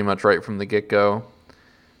me pretty much right from the get-go.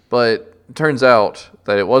 But it turns out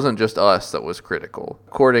that it wasn't just us that was critical.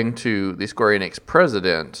 According to the Square Enix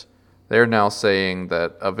president, they're now saying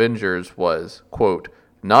that Avengers was, quote,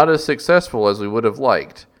 not as successful as we would have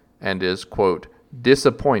liked, and is, quote,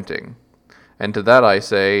 disappointing. And to that I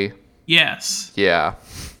say, Yes. yeah.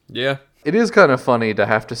 Yeah. It is kind of funny to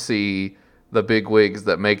have to see the bigwigs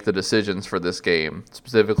that make the decisions for this game,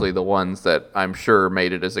 specifically the ones that I'm sure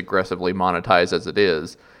made it as aggressively monetized as it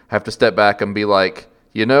is, have to step back and be like,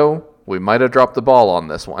 you know, we might have dropped the ball on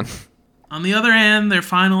this one. On the other hand, they're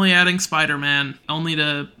finally adding Spider-Man, only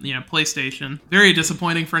to, PlayStation. Very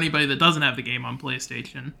disappointing for anybody that doesn't have the game on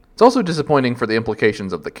PlayStation. It's also disappointing for the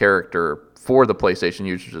implications of the character for the PlayStation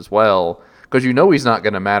users as well, because you know he's not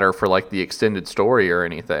going to matter for like the extended story or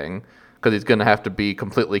anything, because he's going to have to be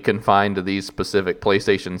completely confined to these specific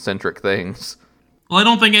PlayStation-centric things. Well, I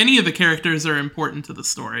don't think any of the characters are important to the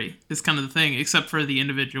story, is kind of the thing, except for the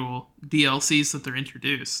individual DLCs that they're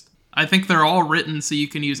introduced. I think they're all written so you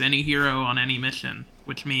can use any hero on any mission,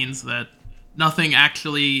 which means that nothing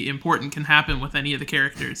actually important can happen with any of the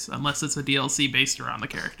characters, unless it's a DLC based around the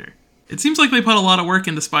character. It seems like they put a lot of work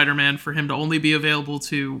into Spider-Man for him to only be available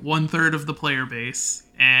to 1/3 of the player base,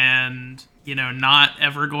 and, not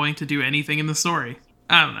ever going to do anything in the story.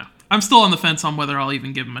 I don't know. I'm still on the fence on whether I'll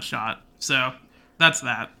even give him a shot, so that's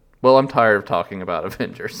that. Well, I'm tired of talking about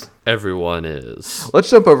Avengers. Everyone is. Let's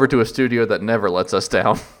jump over to a studio that never lets us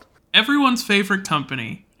down. Everyone's favorite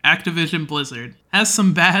company, Activision Blizzard, has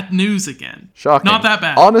some bad news again. Shocking. Not that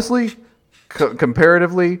bad. Honestly,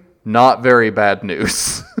 comparatively, not very bad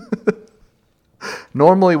news.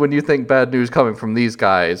 Normally, when you think bad news coming from these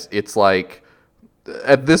guys, it's like,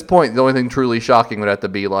 at this point, the only thing truly shocking would have to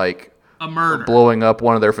be like A murder. blowing up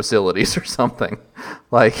one of their facilities or something.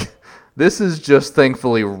 Like, this is just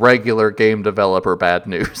thankfully regular game developer bad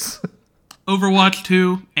news. Overwatch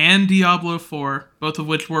 2 and Diablo 4, both of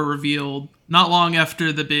which were revealed not long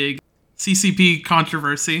after the big CCP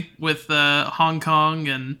controversy with Hong Kong,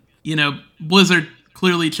 and, Blizzard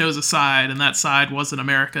clearly chose a side, and that side wasn't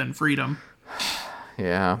America and freedom.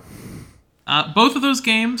 Yeah. Both of those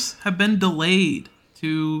games have been delayed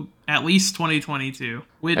to at least 2022.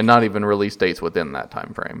 And not even release dates within that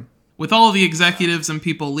time frame. With all of the executives and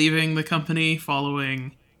people leaving the company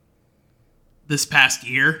following this past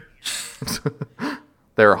year.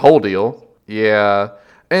 Their whole deal. Yeah.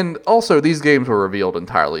 And also, these games were revealed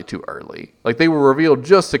entirely too early. Like, they were revealed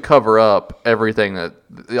just to cover up everything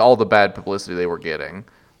all the bad publicity they were getting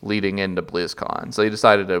leading into BlizzCon. So they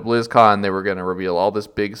decided at BlizzCon they were going to reveal all this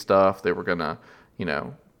big stuff. They were going to,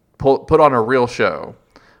 put on a real show.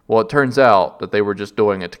 Well, it turns out that they were just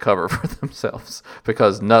doing it to cover for themselves,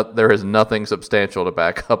 because there is nothing substantial to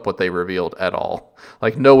back up what they revealed at all.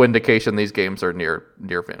 Like, no indication these games are near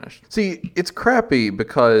finished. See, it's crappy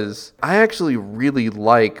because I actually really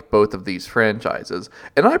like both of these franchises,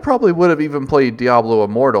 and I probably would have even played Diablo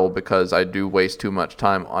Immortal because I do waste too much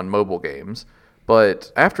time on mobile games.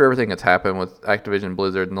 But after everything that's happened with Activision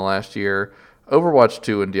Blizzard in the last year, Overwatch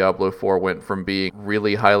 2 and Diablo 4 went from being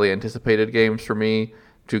really highly anticipated games for me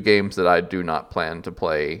to games that I do not plan to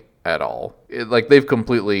play at all. They've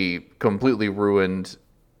completely ruined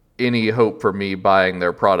any hope for me buying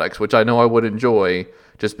their products, which I know I would enjoy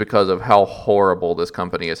just because of how horrible this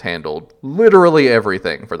company has handled literally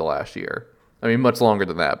everything for the last year. I mean, much longer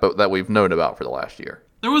than that, but that we've known about for the last year.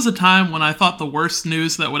 There was a time when I thought the worst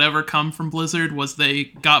news that would ever come from Blizzard was they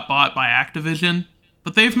got bought by Activision,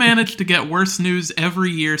 but they've managed to get worse news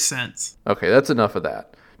every year since. Okay, that's enough of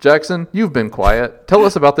that. Jackson, you've been quiet. Tell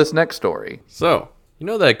us about this next story. So,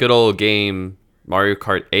 that good old game, Mario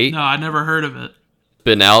Kart 8? No, I never heard of it.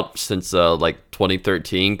 Been out since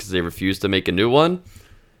 2013 because they refused to make a new one.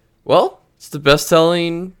 Well, it's the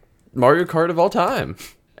best-selling Mario Kart of all time.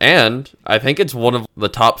 And I think it's one of the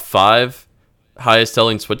top 5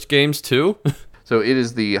 highest-selling Switch games, too. So it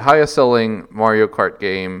is the highest-selling Mario Kart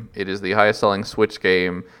game. It is the highest-selling Switch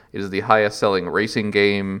game. It is the highest-selling racing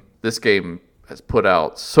game. This game has put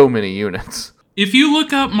out so many units. If you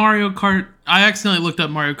look up Mario Kart I accidentally looked up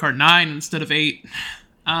Mario Kart 9 instead of 8.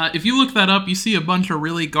 If you look that up, you see a bunch of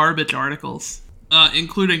really garbage articles,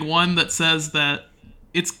 including one that says that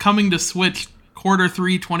it's coming to Switch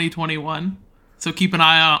Q3 2021. So keep an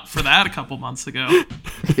eye out for that a couple months ago.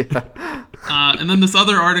 Yeah. And then this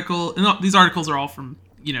other article, no, these articles are all from,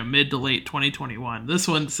 mid to late 2021. This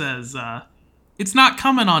one says, it's not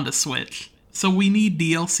coming onto Switch, so we need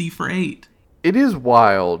DLC for 8. It is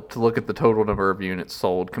wild to look at the total number of units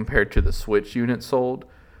sold compared to the Switch units sold,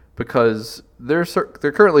 because they're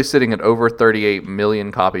currently sitting at over 38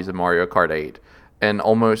 million copies of Mario Kart 8 and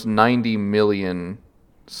almost 90 million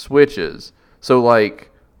Switches. So,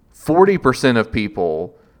 40% of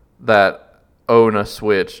people that own a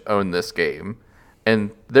Switch own this game.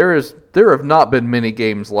 And there have not been many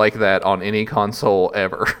games like that on any console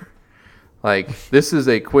ever. This is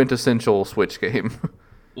a quintessential Switch game.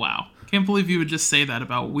 Wow. Can't believe you would just say that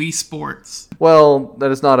about Wii Sports. Well,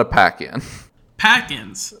 that is not a pack-in.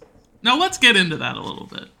 Pack-ins. Now let's get into that a little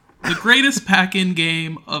bit. The greatest pack-in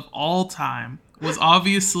game of all time was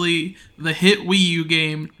obviously the hit Wii U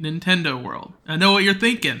game Nintendo World. I know what you're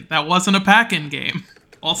thinking. That wasn't a pack-in game.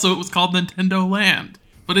 Also, it was called Nintendo Land.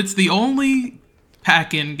 But it's the only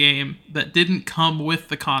pack-in game that didn't come with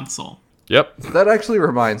the console. Yep. That actually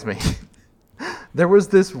reminds me. There was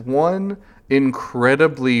this one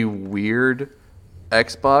incredibly weird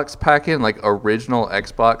Xbox pack-in, original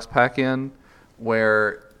Xbox pack-in,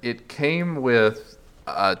 where it came with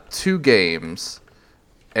 2 games,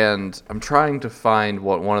 and I'm trying to find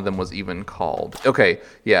what one of them was even called. Okay,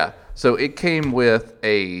 yeah. So it came with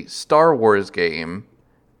a Star Wars game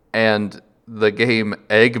and the game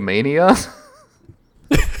Eggmania.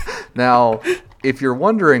 Now, if you're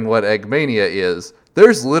wondering what Eggmania is,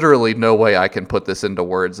 there's literally no way I can put this into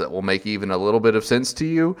words that will make even a little bit of sense to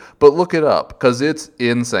you, but look it up, because it's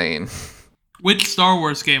insane. Which Star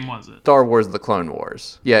Wars game was it? Star Wars The Clone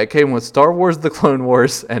Wars. Yeah, it came with Star Wars The Clone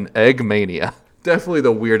Wars and Eggmania. Definitely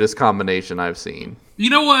the weirdest combination I've seen. You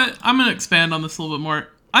know what? I'm going to expand on this a little bit more.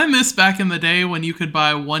 I miss back in the day when you could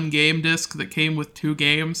buy one game disc that came with 2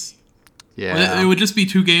 games. Yeah. It would just be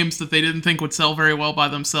 2 games that they didn't think would sell very well by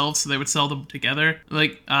themselves, so they would sell them together.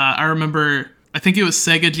 I remember, I think it was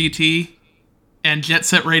Sega GT and Jet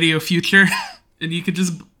Set Radio Future, and you could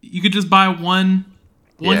just buy one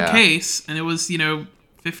case, and it was, $50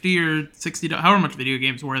 or $60, however much video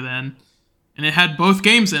games were then, and it had both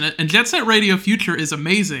games in it. And Jet Set Radio Future is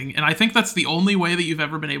amazing, and I think that's the only way that you've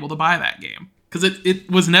ever been able to buy that game, because it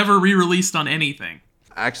was never re-released on anything.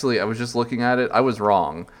 Actually, I was just looking at it. I was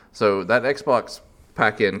wrong. So that Xbox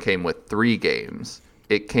pack-in came with 3 games.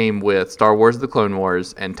 It came with Star Wars The Clone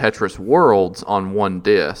Wars and Tetris Worlds on one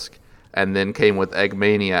disc, and then came with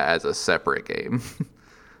Eggmania as a separate game.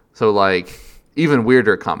 So, even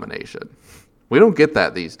weirder combination. We don't get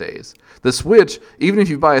that these days. The Switch, even if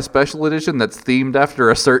you buy a special edition that's themed after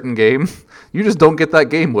a certain game, you just don't get that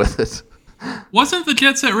game with it. Wasn't the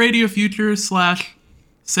Jet Set Radio Future /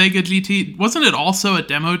 Sega GT, wasn't it also a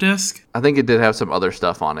demo disc? I think it did have some other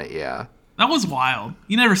stuff on it, yeah. That was wild.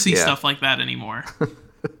 You never see stuff like that anymore.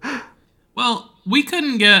 Well, we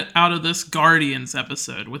couldn't get out of this Guardians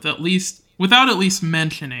episode without at least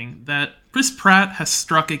mentioning that Chris Pratt has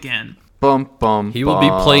struck again. He will be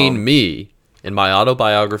playing me in my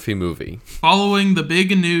autobiography movie. Following the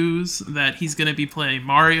big news that he's going to be playing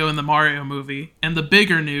Mario in the Mario movie, and the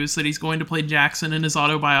bigger news that he's going to play Jackson in his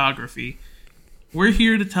autobiography, we're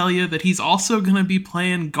here to tell you that he's also going to be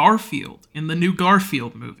playing Garfield in the new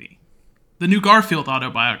Garfield movie. The new Garfield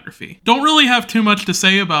autobiography. Don't really have too much to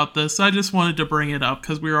say about this. I just wanted to bring it up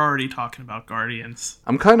because we were already talking about Guardians.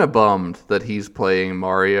 I'm kind of bummed that he's playing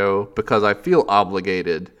Mario because I feel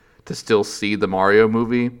obligated to still see the Mario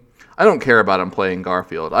movie. I don't care about him playing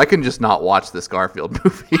Garfield. I can just not watch this Garfield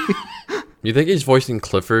movie. You think he's voicing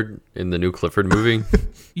Clifford in the new Clifford movie?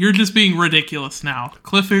 You're just being ridiculous now.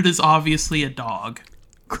 Clifford is obviously a dog.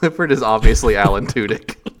 Clifford is obviously Alan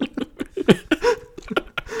Tudyk.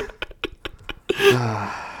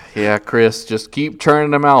 Yeah, Chris, just keep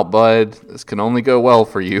churning them out, bud. This can only go well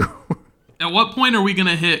for you. At what point are we going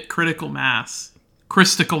to hit critical mass?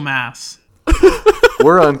 Christical mass.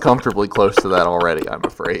 We're uncomfortably close to that already, I'm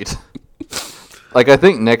afraid. I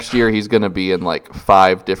think next year he's going to be in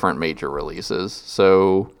 5 different major releases,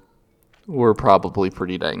 so we're probably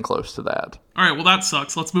pretty dang close to that. All right, well, that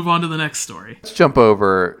sucks. Let's move on to the next story. Let's jump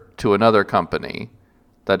over to another company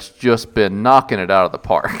that's just been knocking it out of the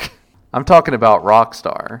park. I'm talking about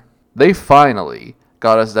Rockstar. They finally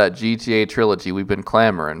got us that GTA trilogy we've been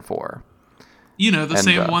clamoring for. The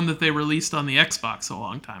same one that they released on the Xbox a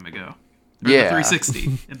long time ago. Or Yeah. the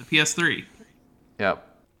 360 and the PS3. Yep.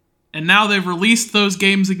 And now they've released those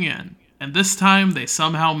games again. and this time they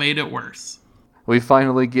somehow made it worse. We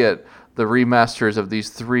finally get the remasters of these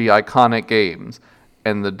 3 iconic games,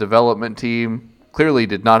 and the development team clearly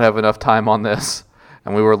did not have enough time on this,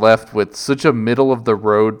 and we were left with such a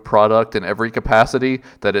middle-of-the-road product in every capacity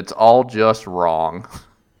that it's all just wrong.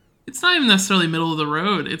 It's not even necessarily middle of the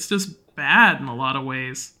road, it's just bad in a lot of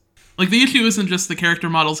ways. Like, the issue isn't just the character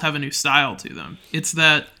models have a new style to them. It's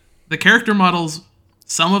that the character models,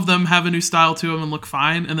 some of them have a new style to them and look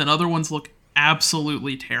fine, and then other ones look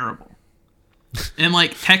absolutely terrible. And,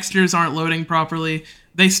 like, textures aren't loading properly.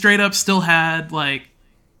 They straight up still had, like,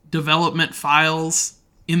 development files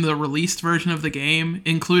in the released version of the game,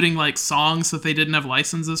 including, like, songs that they didn't have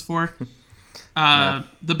licenses for.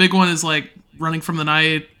 The big one is, like, Running from the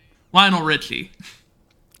Night, Lionel Richie.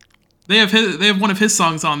 They have one of his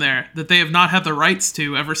songs on there that they have not had the rights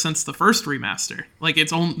to ever since the first remaster. Like,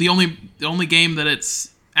 it's the only game that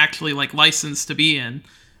it's actually, like, licensed to be in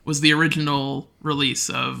was the original release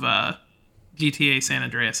of GTA San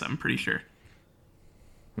Andreas, I'm pretty sure.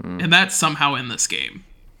 And that's somehow in this game.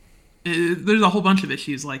 There's a whole bunch of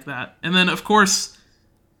issues like that. And then, of course,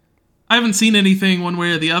 I haven't seen anything one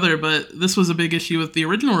way or the other, but this was a big issue with the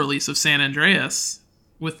original release of San Andreas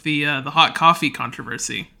with the hot coffee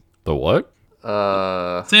controversy. The what?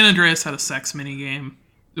 San Andreas had a sex minigame.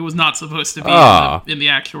 It was not supposed to be in the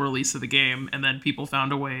actual release of the game, and then people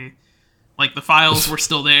found a way. Like, the files were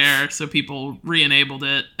still there, so people re-enabled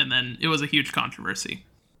it, and then it was a huge controversy.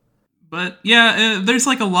 But, yeah, there's,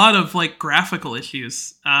 like, a lot of, like, graphical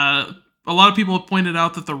issues. A lot of people have pointed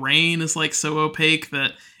out that the rain is, like, so opaque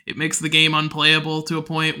that it makes the game unplayable to a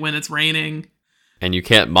point when it's raining. And you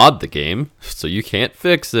can't mod the game, so you can't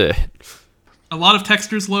fix it. A lot of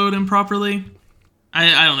textures load improperly.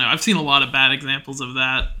 I don't know. I've seen a lot of bad examples of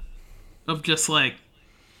that. Of just, like,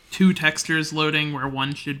 2 textures loading where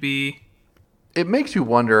one should be. It makes you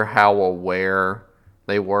wonder how aware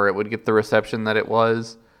they were it would get the reception that it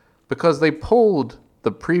was, because they pulled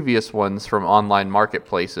the previous ones from online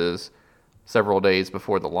marketplaces several days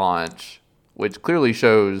before the launch, which clearly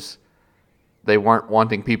shows they weren't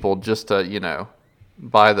wanting people just to,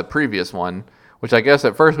 buy the previous one, which I guess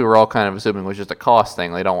at first we were all kind of assuming was just a cost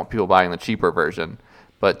thing. They don't want people buying the cheaper version.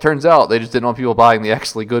 But it turns out they just didn't want people buying the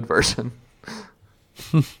actually good version.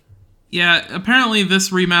 Yeah, apparently this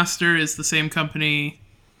remaster is the same company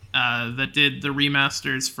that did the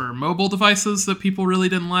remasters for mobile devices that people really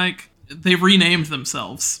didn't like. They've renamed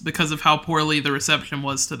themselves because of how poorly the reception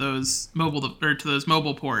was to those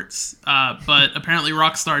mobile ports. But apparently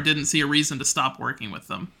Rockstar didn't see a reason to stop working with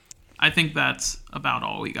them. I think that's about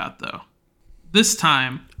all we got, though. This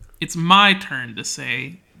time, it's my turn to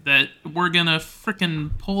say that we're gonna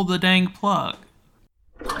frickin' pull the dang plug.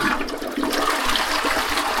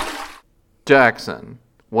 Jackson,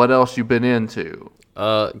 what else you been into?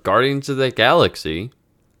 Guardians of the Galaxy,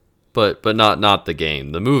 but not the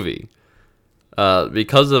game, the movie.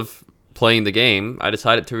 Because of playing the game, I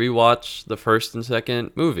decided to rewatch the first and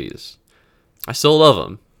second movies. I still love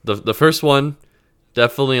them. The first one,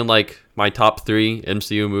 definitely in like my top 3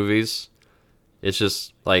 MCU movies. It's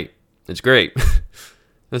just like, it's great.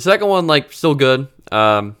 The second one, like, still good.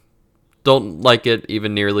 Don't like it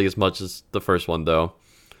even nearly as much as the first one, though.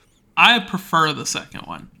 I prefer the second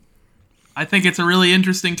one. I think it's a really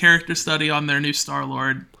interesting character study on their new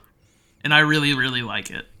Star-Lord, and I really, really like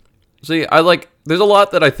it. See, there's a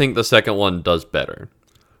lot that I think the second one does better.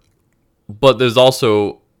 But there's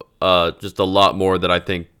also just a lot more that I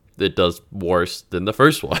think it does worse than the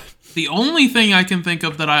first one. The only thing I can think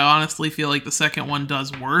of that I honestly feel like the second one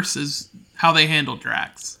does worse is how they handle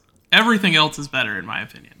Drax. Everything else is better, in my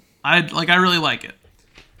opinion. I really like it.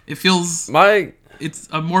 It feels... It's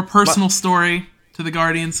a more personal story to the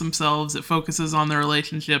Guardians themselves. It focuses on their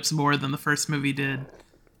relationships more than the first movie did.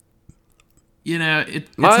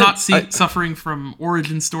 It's not suffering from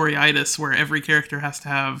origin story-itis where every character has to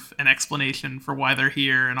have an explanation for why they're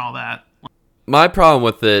here and all that. My problem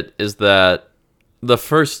with it is that the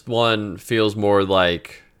first one feels more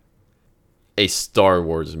like a Star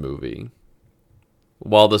Wars movie,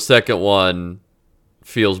 while the second one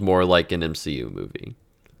feels more like an MCU movie.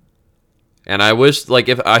 And I wish,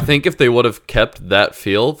 if they would have kept that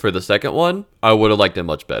feel for the second one, I would have liked it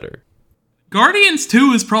much better. Guardians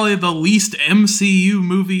 2 is probably the least MCU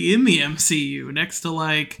movie in the MCU, next to,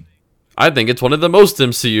 I think it's one of the most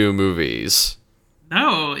MCU movies.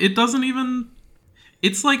 No, it doesn't even...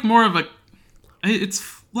 It's more of a...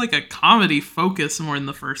 It's like a comedy focus more than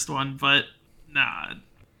the first one, but nah.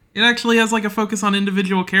 It actually has a focus on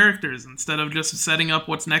individual characters instead of just setting up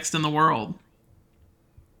what's next in the world.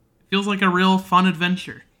 It feels like a real fun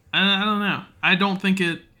adventure. I don't know. I don't think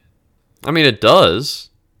it... I mean, it does.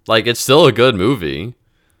 like it's still a good movie.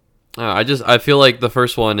 I feel like the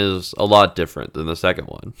first one is a lot different than the second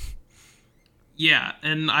one. Yeah,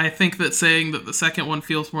 and I think that saying that the second one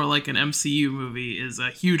feels more like an MCU movie is a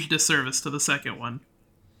huge disservice to the second one.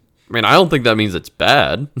 I mean, I don't think that means it's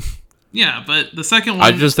bad. Yeah, but the second one,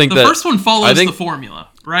 I just think the first one follows the formula,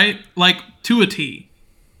 right? Like, to a T.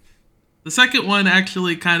 The second one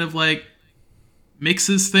actually kind of, like,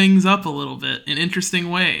 mixes things up a little bit in interesting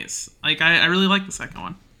ways. Like, I really like the second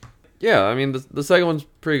one. Yeah, I mean, the second one's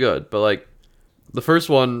pretty good, but, like, the first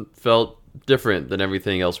one felt different than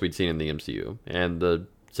everything else we'd seen in the MCU, and the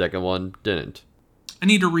second one didn't. I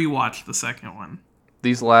need to rewatch the second one.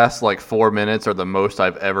 These last, 4 minutes are the most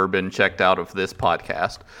I've ever been checked out of this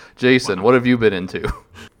podcast. Jason, what have you been into?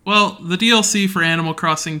 Well, the DLC for Animal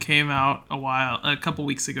Crossing came out a couple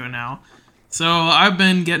weeks ago now. So I've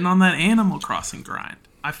been getting on that Animal Crossing grind.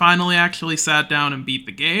 I finally actually sat down and beat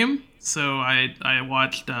the game. So I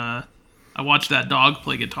watched that dog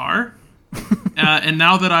play guitar. And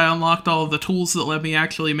now that I unlocked all of the tools that let me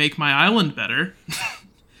actually make my island better,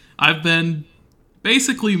 I've been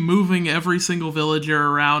basically moving every single villager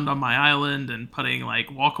around on my island and putting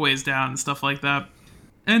walkways down and stuff like that.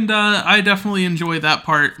 And I definitely enjoy that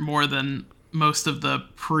part more than most of the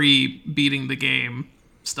pre-beating the game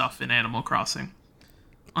stuff in Animal Crossing.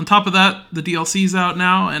 On top of that, the DLC's out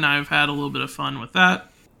now, and I've had a little bit of fun with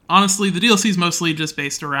that. Honestly, the DLC's mostly just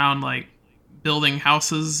based around building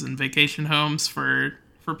houses and vacation homes for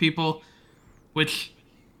people, which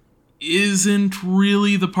isn't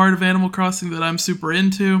really the part of Animal Crossing that I'm super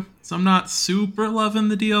into. So I'm not super loving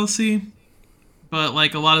the DLC. But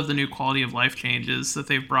a lot of the new quality of life changes that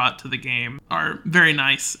they've brought to the game are very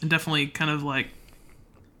nice, and definitely kind of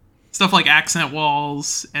stuff like accent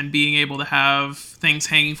walls and being able to have things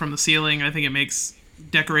hanging from the ceiling. I think it makes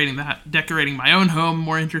decorating my own home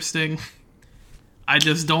more interesting. I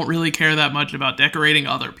just don't really care that much about decorating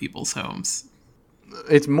other people's homes.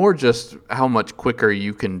 It's more just how much quicker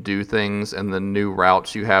you can do things and the new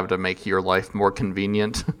routes you have to make your life more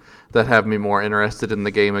convenient that have me more interested in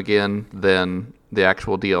the game again than the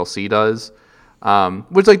actual DLC does.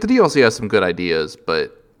 Which, the DLC has some good ideas,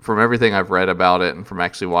 but from everything I've read about it and from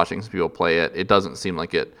actually watching some people play it, it doesn't seem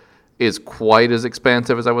like it is quite as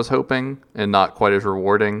expansive as I was hoping and not quite as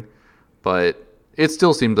rewarding. But it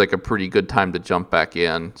still seems like a pretty good time to jump back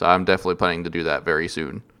in, so I'm definitely planning to do that very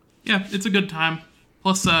soon. Yeah, it's a good time.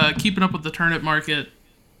 Plus, keeping up with the turnip market,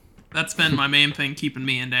 that's been my main thing keeping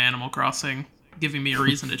me into Animal Crossing, giving me a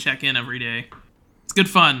reason to check in every day. It's good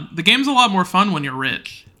fun. The game's a lot more fun when you're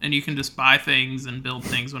rich, and you can just buy things and build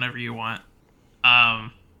things whenever you want.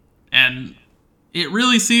 And it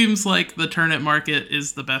really seems like the turnip market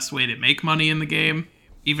is the best way to make money in the game,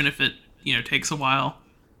 even if it, takes a while.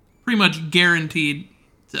 Pretty much guaranteed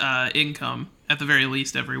income, at the very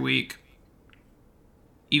least, every week.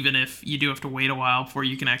 Even if you do have to wait a while before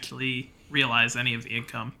you can actually realize any of the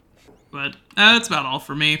income. But that's about all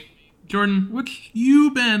for me. Jordan, what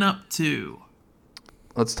you been up to?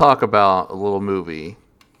 Let's talk about a little movie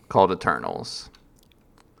called Eternals.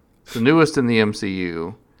 It's the newest in the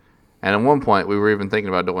MCU, and at one point we were even thinking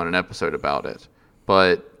about doing an episode about it.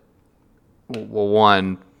 But, well,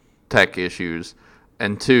 one, tech issues,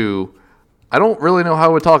 and two, I don't really know how I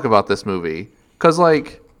would talk about this movie. Because,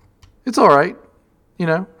 it's alright.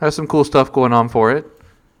 Has some cool stuff going on for it.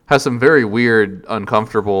 Has some very weird,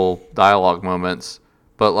 uncomfortable dialogue moments.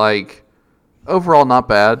 But, overall not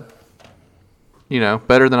bad.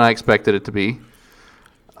 Better than I expected it to be.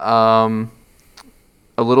 A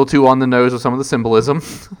little too on the nose with some of the symbolism.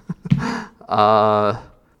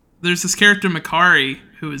 There's this character, Makari,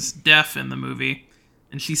 who is deaf in the movie.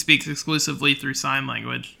 And she speaks exclusively through sign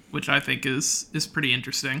language, which I think is pretty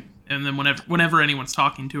interesting. And then whenever anyone's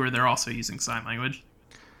talking to her, they're also using sign language.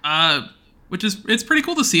 It's pretty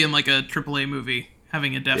cool to see in a AAA movie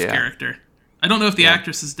having a deaf character. I don't know if the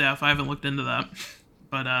actress is deaf. I haven't looked into that,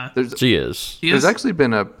 but she is. There's actually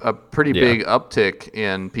been a pretty big uptick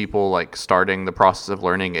in people starting the process of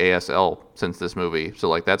learning ASL since this movie.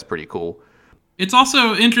 So that's pretty cool. It's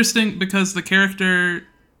also interesting because the character,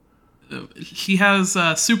 she has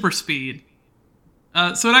super speed.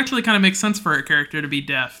 So it actually kind of makes sense for her character to be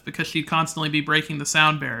deaf because she'd constantly be breaking the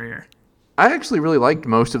sound barrier. I actually really liked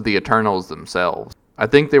most of the Eternals themselves. I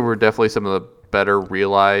think they were definitely some of the better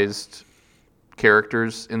realized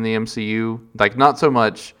characters in the MCU. Not so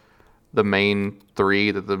much the main three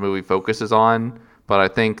that the movie focuses on, but I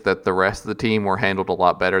think that the rest of the team were handled a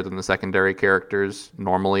lot better than the secondary characters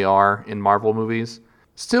normally are in Marvel movies.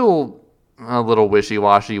 Still a little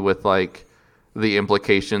wishy-washy with the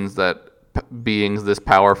implications that beings this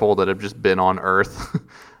powerful that have just been on Earth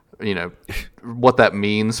what that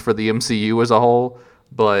means for the MCU as a whole.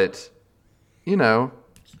 But you know,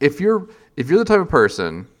 if you're the type of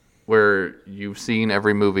person where you've seen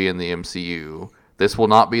every movie in the MCU, this will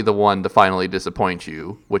not be the one to finally disappoint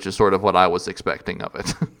you, which is sort of what I was expecting of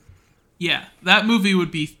it. Yeah, that movie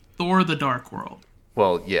would be Thor: The Dark World.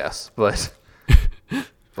 Well, yes, but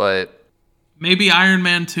Maybe Iron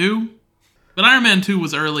Man 2? But Iron Man 2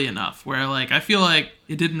 was early enough where, like, I feel like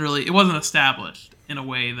it wasn't established in a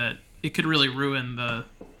way that it could really ruin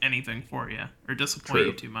anything for you or disappoint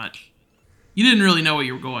you too much. You didn't really know what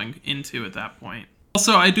you were going into at that point.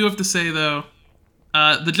 Also, I do have to say, though,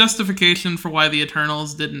 the justification for why the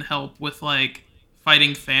Eternals didn't help with, like,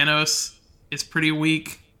 fighting Thanos is pretty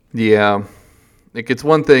weak. yeah, like it's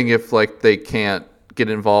one thing if like they can't get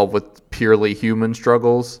involved with purely human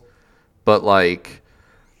struggles, but like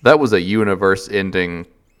that was a universe-ending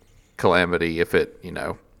calamity if it,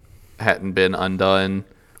 hadn't been undone,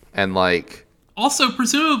 and like Also,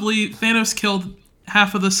 presumably, Thanos killed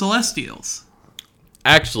half of the Celestials.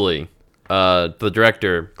 Actually, the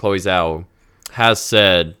director, Chloe Zhao, has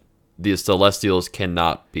said the Celestials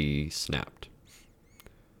cannot be snapped.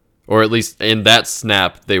 Or at least in that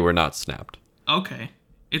snap, they were not snapped. Okay.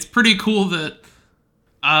 It's pretty cool that...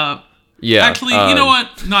 Yeah. Actually, you know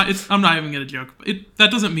what? I'm not even going to joke. That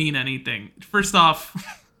doesn't mean anything. First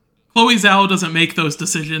off, Chloe Zhao doesn't make those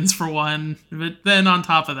decisions, for one. But then on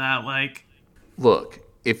top of that, like... Look,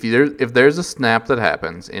 if there's a snap that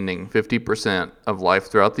happens, ending 50% of life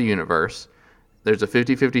throughout the universe, there's a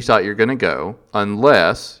 50-50 shot you're going to go,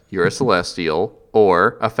 unless you're a Celestial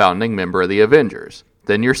or a founding member of the Avengers.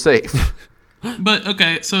 Then you're safe. But,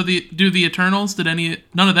 okay, so do the Eternals,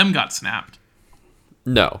 none of them got snapped?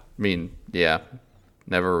 No. I mean, yeah,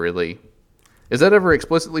 never really. Is that ever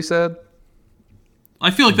explicitly said? I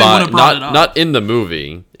feel like they would have brought it up. Not in the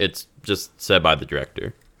movie. It's just said by the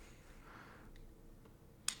director.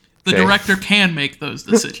 The director can make those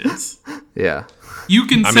decisions. Yeah. You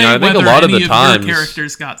can say I think whether a lot any of the times, your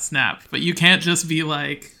characters got snapped, but you can't just be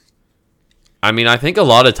like... I mean, I think a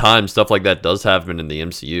lot of times stuff like that does happen in the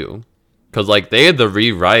MCU. Because, like, they had to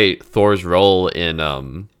rewrite Thor's role in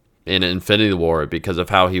Infinity War because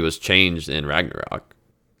of how he was changed in Ragnarok.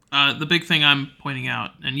 The big thing I'm pointing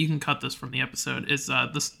out, and you can cut this from the episode, is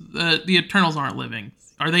the Eternals aren't living.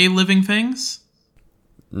 Are they living things?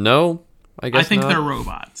 No, I guess I think not. they're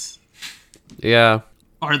robots. Yeah.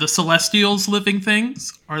 Are the Celestials living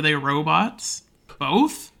things? Are they robots?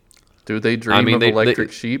 Both? Do they dream of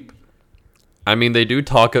electric sheep? I mean, they do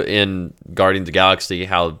talk in Guardians of the Galaxy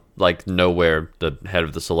how, like, nowhere the head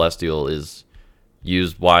of the Celestial is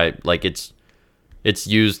used. Why, like, it's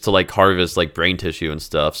used to, like, harvest, like, brain tissue and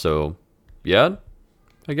stuff. So, yeah,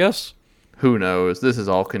 I guess. Who knows? This is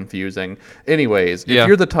all confusing. Anyways, if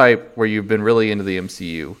you're the type where you've been really into the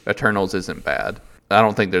MCU, Eternals isn't bad. I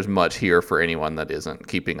don't think there's much here for anyone that isn't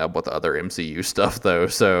keeping up with other MCU stuff, though.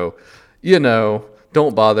 So,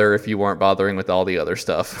 don't bother if you weren't bothering with all the other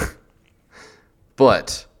stuff.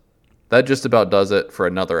 But that just about does it for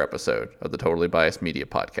another episode of the Totally Biased Media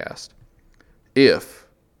Podcast. If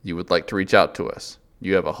you would like to reach out to us,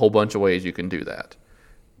 you have a whole bunch of ways you can do that.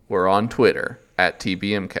 We're on Twitter at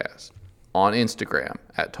TBMcast, on Instagram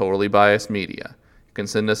at Totally Biased Media. You can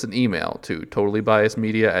send us an email to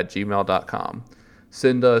totallybiasedmedia@gmail.com.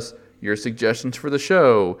 Send us your suggestions for the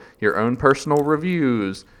show, your own personal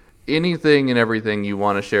reviews, anything and everything you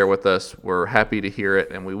want to share with us. We're happy to hear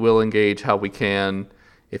it, and we will engage how we can.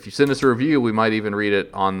 If you send us a review, we might even read it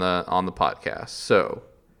on the podcast. So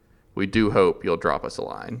we do hope you'll drop us a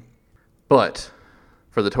line. But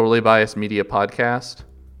for the Totally Biased Media Podcast,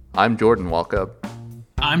 I'm Jordan Walkup.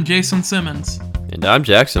 I'm Jason Simmons. And I'm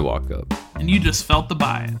Jackson Walkup. And you just felt the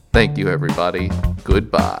bias. Thank you, everybody.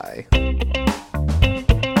 Goodbye.